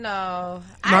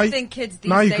 I think kids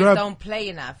these days don't play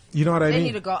enough. You know what I mean? They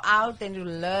need to go out, they need to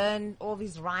learn all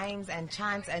these rhymes and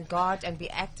chants and God and be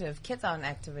active. Kids aren't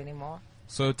active anymore.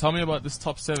 So tell me about this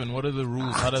top 7. What are the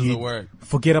rules? How does it work?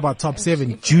 Forget about top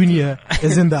 7. Junior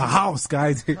is in the house,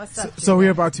 guys. What's up, so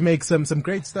we're about to make some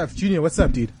great stuff. Junior, what's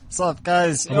up, dude? What's up,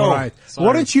 guys? All right.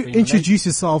 Why don't you introduce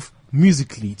yourself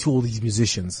musically to all these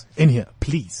musicians in here,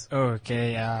 please?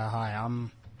 Okay, hi,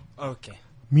 I'm okay.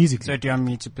 Musically. So do you want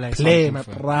me to play Play, my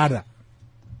something for brother.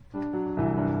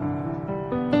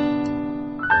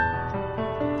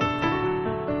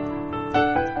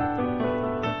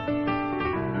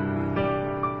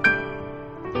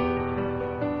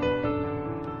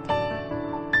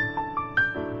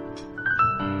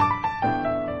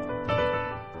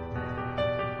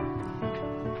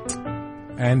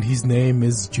 And his name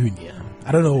is Junior.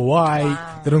 I don't know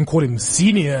why they don't call him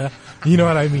Senior. You know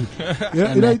what I mean?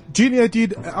 You know, Junior,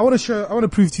 dude, I want to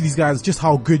prove to these guys just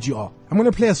how good you are. I'm going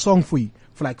to play a song for you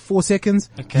for like 4 seconds.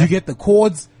 Okay. You get the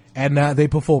chords and they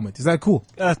perform it. Is that cool?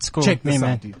 That's cool. Check this man.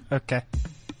 out, dude. Okay.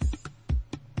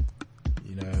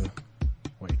 You know,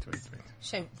 wait.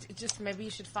 Shame. Just maybe you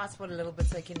should fast forward a little bit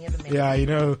so you can hear the melody. Yeah, you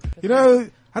know,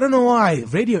 I don't know why.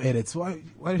 Radio edits. Why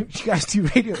don't you guys do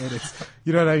radio edits?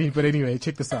 You know what I mean? But anyway,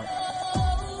 check this out.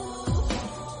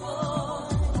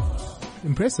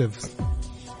 Impressive.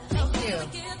 Thank you.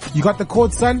 You got the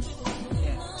chords, son?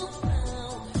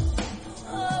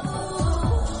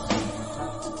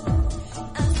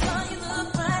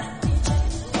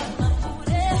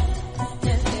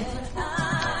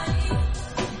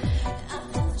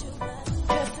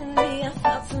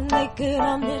 Naked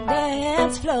on the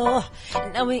dance floor,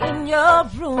 and now we in your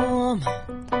room.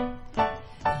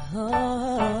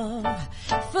 Oh,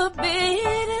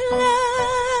 forbidden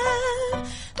love.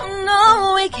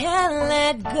 No, we can't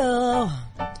let go.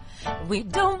 We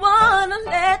don't wanna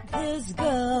let this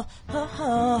go.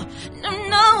 Oh,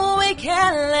 no, we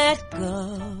can't let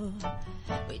go.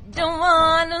 We don't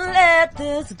wanna let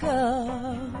this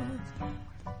go.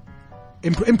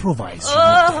 Improvise.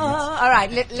 Oh, all right.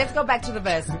 Let's go back to the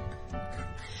verse.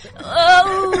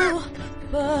 Oh,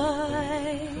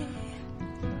 boy,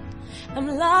 I'm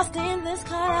lost in this,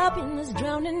 caught up in this,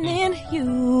 drowning in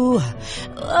you.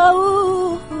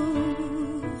 Oh,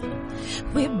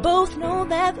 we both know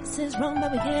that this is wrong,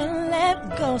 but we can't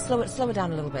let go. Slow it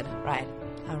down a little bit. Right.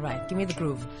 All right. Give me the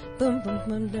groove. Boom, boom,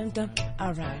 boom, boom, boom.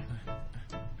 All right.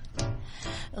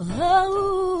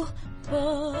 Oh,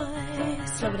 boy,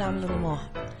 slow it down a little more.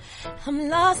 I'm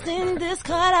lost in this,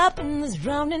 caught up in this,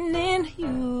 drowning in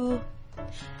you.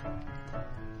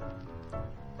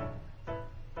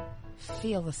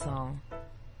 Feel the song.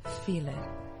 Feel it.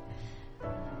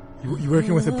 You're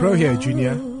working with a pro here,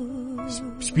 Junior.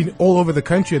 She's been all over the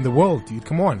country and the world, dude.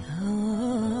 Come on.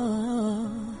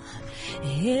 Oh,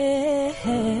 yeah.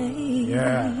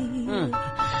 Yeah.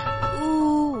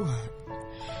 Ooh,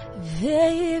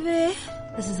 baby,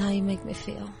 this is how you make me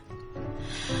feel.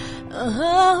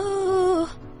 Oh,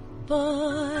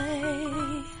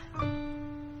 boy,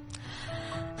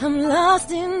 I'm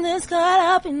lost in this, caught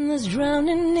up in this,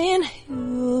 drowning in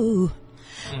you.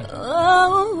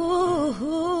 Oh,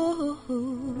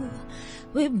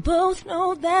 we both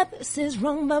know that this is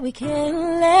wrong, but we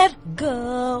can't let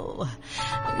go.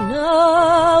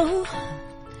 No,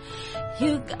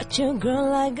 you got your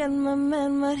girl, I got my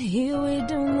man, but here we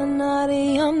doing the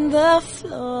naughty on the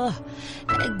floor,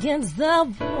 against the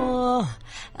wall,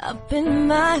 up in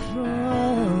my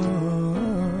room.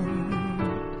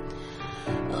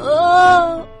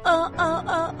 Oh, oh, oh,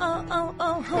 oh, oh, oh,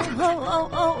 oh, oh, oh, oh,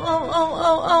 oh, oh,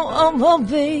 oh, oh, oh,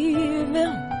 baby.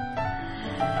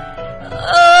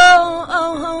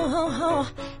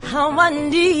 How I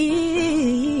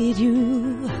need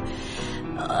you.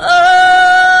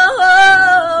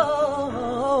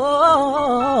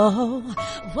 Oh,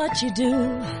 what you do,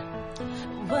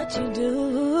 what you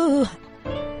do.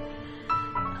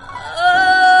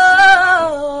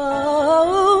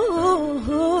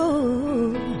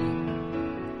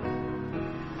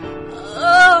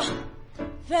 Oh,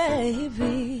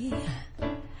 baby,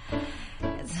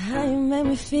 it's how you make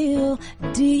me feel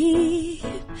deep,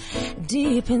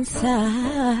 deep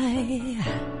inside.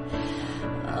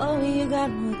 Oh, you got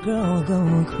my girl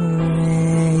going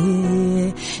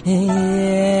crazy,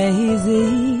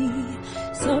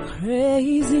 so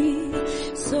crazy,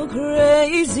 so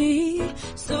crazy,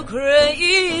 so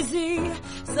crazy,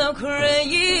 so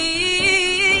crazy.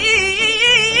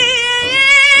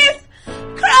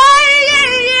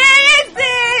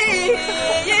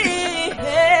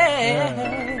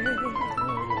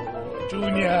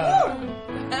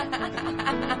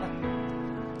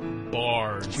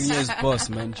 Bars. Junior's boss,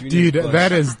 man. Junior's Dude, boss.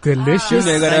 that is delicious.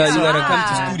 Junior, you gotta come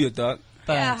to studio, dog.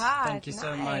 Thanks. Yeah, Thank you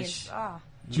so much. Oh.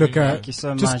 Look, Thank you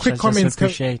so just much. quick I comments.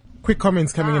 appreciate. Quick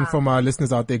comments coming in from our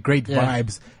listeners out there. Great Yeah.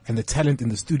 vibes and the talent in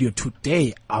the studio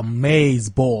today. Amaze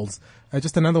balls.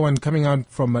 Just another one coming out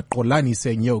from Kolani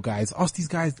saying, "Yo guys, ask these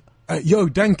guys. Yo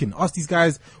Duncan, ask these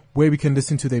guys where we can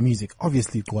listen to their music.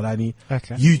 Obviously, Kolani,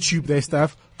 Okay. YouTube their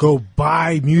stuff. Go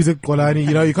buy music, Kolani.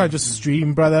 You know, you can't just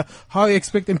stream, brother. How you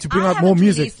expect them to bring out more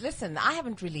music? Listen, I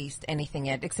haven't released anything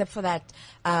yet, except for that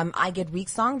I Get Weak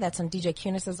song that's on DJ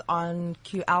Cunis's On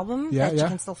Q album that you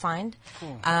can still find,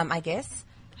 I guess.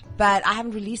 But I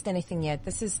haven't released anything yet.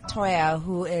 This is Toya,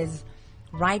 who is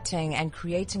writing and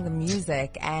creating the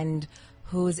music and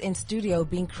who's in studio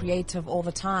being creative all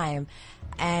the time.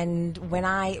 And when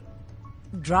I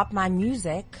drop my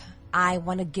music, I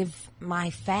want to give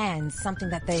my fans something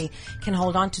that they can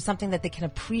hold on to, something that they can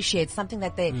appreciate, something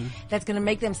that that's going to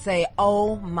make them say,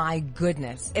 "Oh my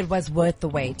goodness, it was worth the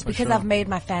wait." Because I've made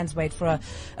my fans wait for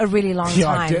a really long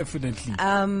Yeah, time. definitely.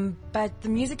 But the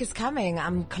music is coming.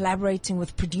 I'm collaborating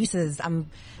with producers.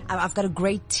 I've got a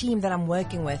great team that I'm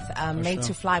working with, Made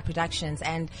to Fly Productions,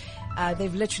 and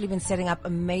they've literally been setting up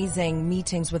amazing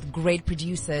meetings with great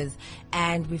producers,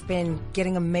 and we've been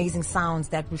getting amazing sounds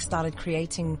that we've started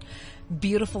creating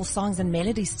beautiful songs and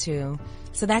melodies to.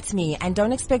 So that's me. And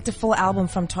don't expect a full album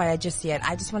from Toya just yet.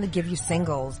 I just want to give you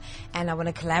singles, and I want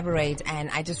to collaborate, and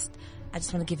I just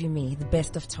want to give you me, the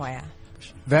best of Toya.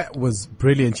 That was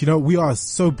brilliant. You know, we are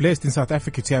so blessed in South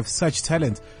Africa to have such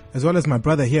talent, as well as my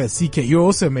brother here, CK. You're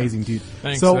also amazing, dude.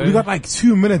 Thanks, so eh? we got like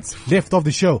 2 minutes left of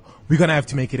the show. We're going to have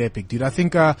to make it epic, dude. I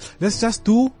think, let's just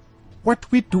do what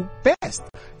we do best.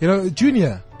 You know,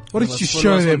 Junior, what did you Follow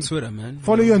show us them? on Twitter, man.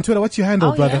 Follow you on Twitter. What's your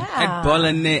handle, brother? At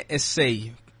Ballene SA.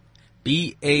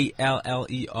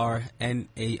 BALLERNAIRE.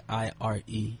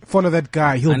 Follow that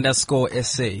guy. He'll _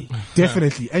 SA.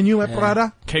 definitely. And you, my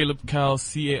brother? Caleb Cals,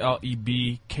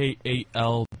 CALEB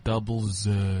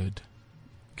KALZZ.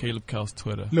 Caleb Cals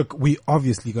Twitter. Look, we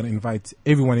obviously going to invite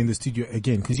everyone in the studio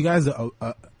again because you guys are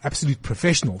absolute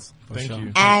professionals. Thank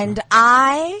you. And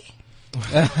I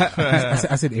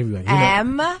I said everyone. You know.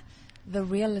 am the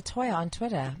real Latoya on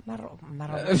Twitter. Mara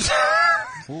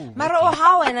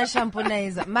ohao ena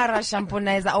shampuneza. Mara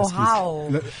shampuneza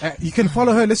ohao. Look, you can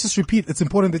follow her. Let's just repeat. It's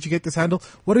important that you get this handle.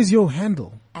 What is your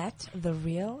handle? At the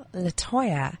real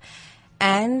Latoya.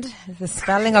 And the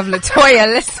spelling of Latoya,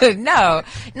 listen, no,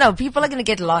 people are going to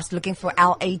get lost looking for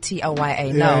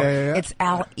Latoya. No, Yeah. it's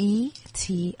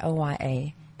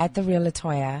Letoya. At the real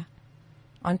Latoya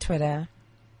on Twitter.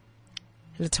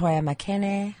 Latoya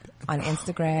Makene on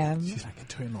Instagram. She's like a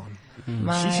turn on.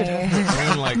 She should have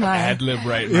her own like ad-lib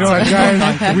right now. You know what,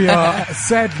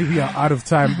 guys? We are out of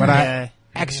time, but I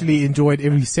actually enjoyed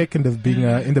every second of being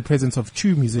in the presence of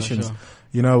true musicians. Sure.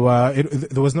 You know,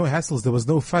 there was no hassles, there was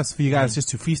no fuss for you guys just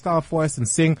to freestyle for us and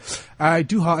sing. I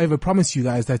do, however, promise you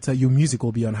guys that your music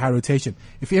will be on high rotation.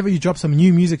 If ever you drop some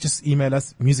new music, just email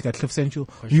us, music@CliffCentral.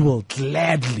 We will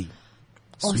gladly.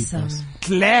 Awesome.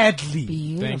 Gladly.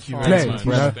 Beautiful. Thank you Glad, very much.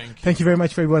 you know. Thank you very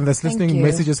much for everyone that's Thank listening. you.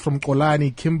 Messages from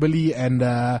Kolani, Kimberly, and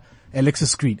Alexa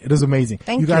Screen. It was amazing.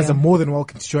 Thank you guys you. are more than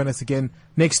welcome to join us again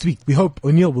next week. We hope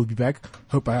Oneal will be back.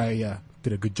 Hope I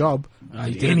did a good job.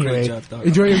 You did a great job, dog.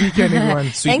 Enjoy your weekend, everyone.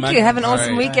 Thank man. you. Have an All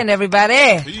awesome right. weekend,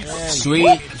 everybody.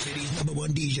 Sweet. City's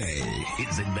 #1 DJ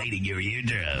is invading your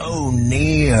eardrum.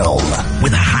 Oneal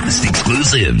with the hottest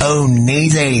exclusive.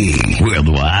 Oneezy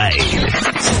worldwide.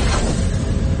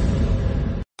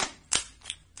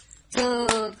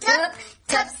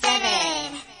 Top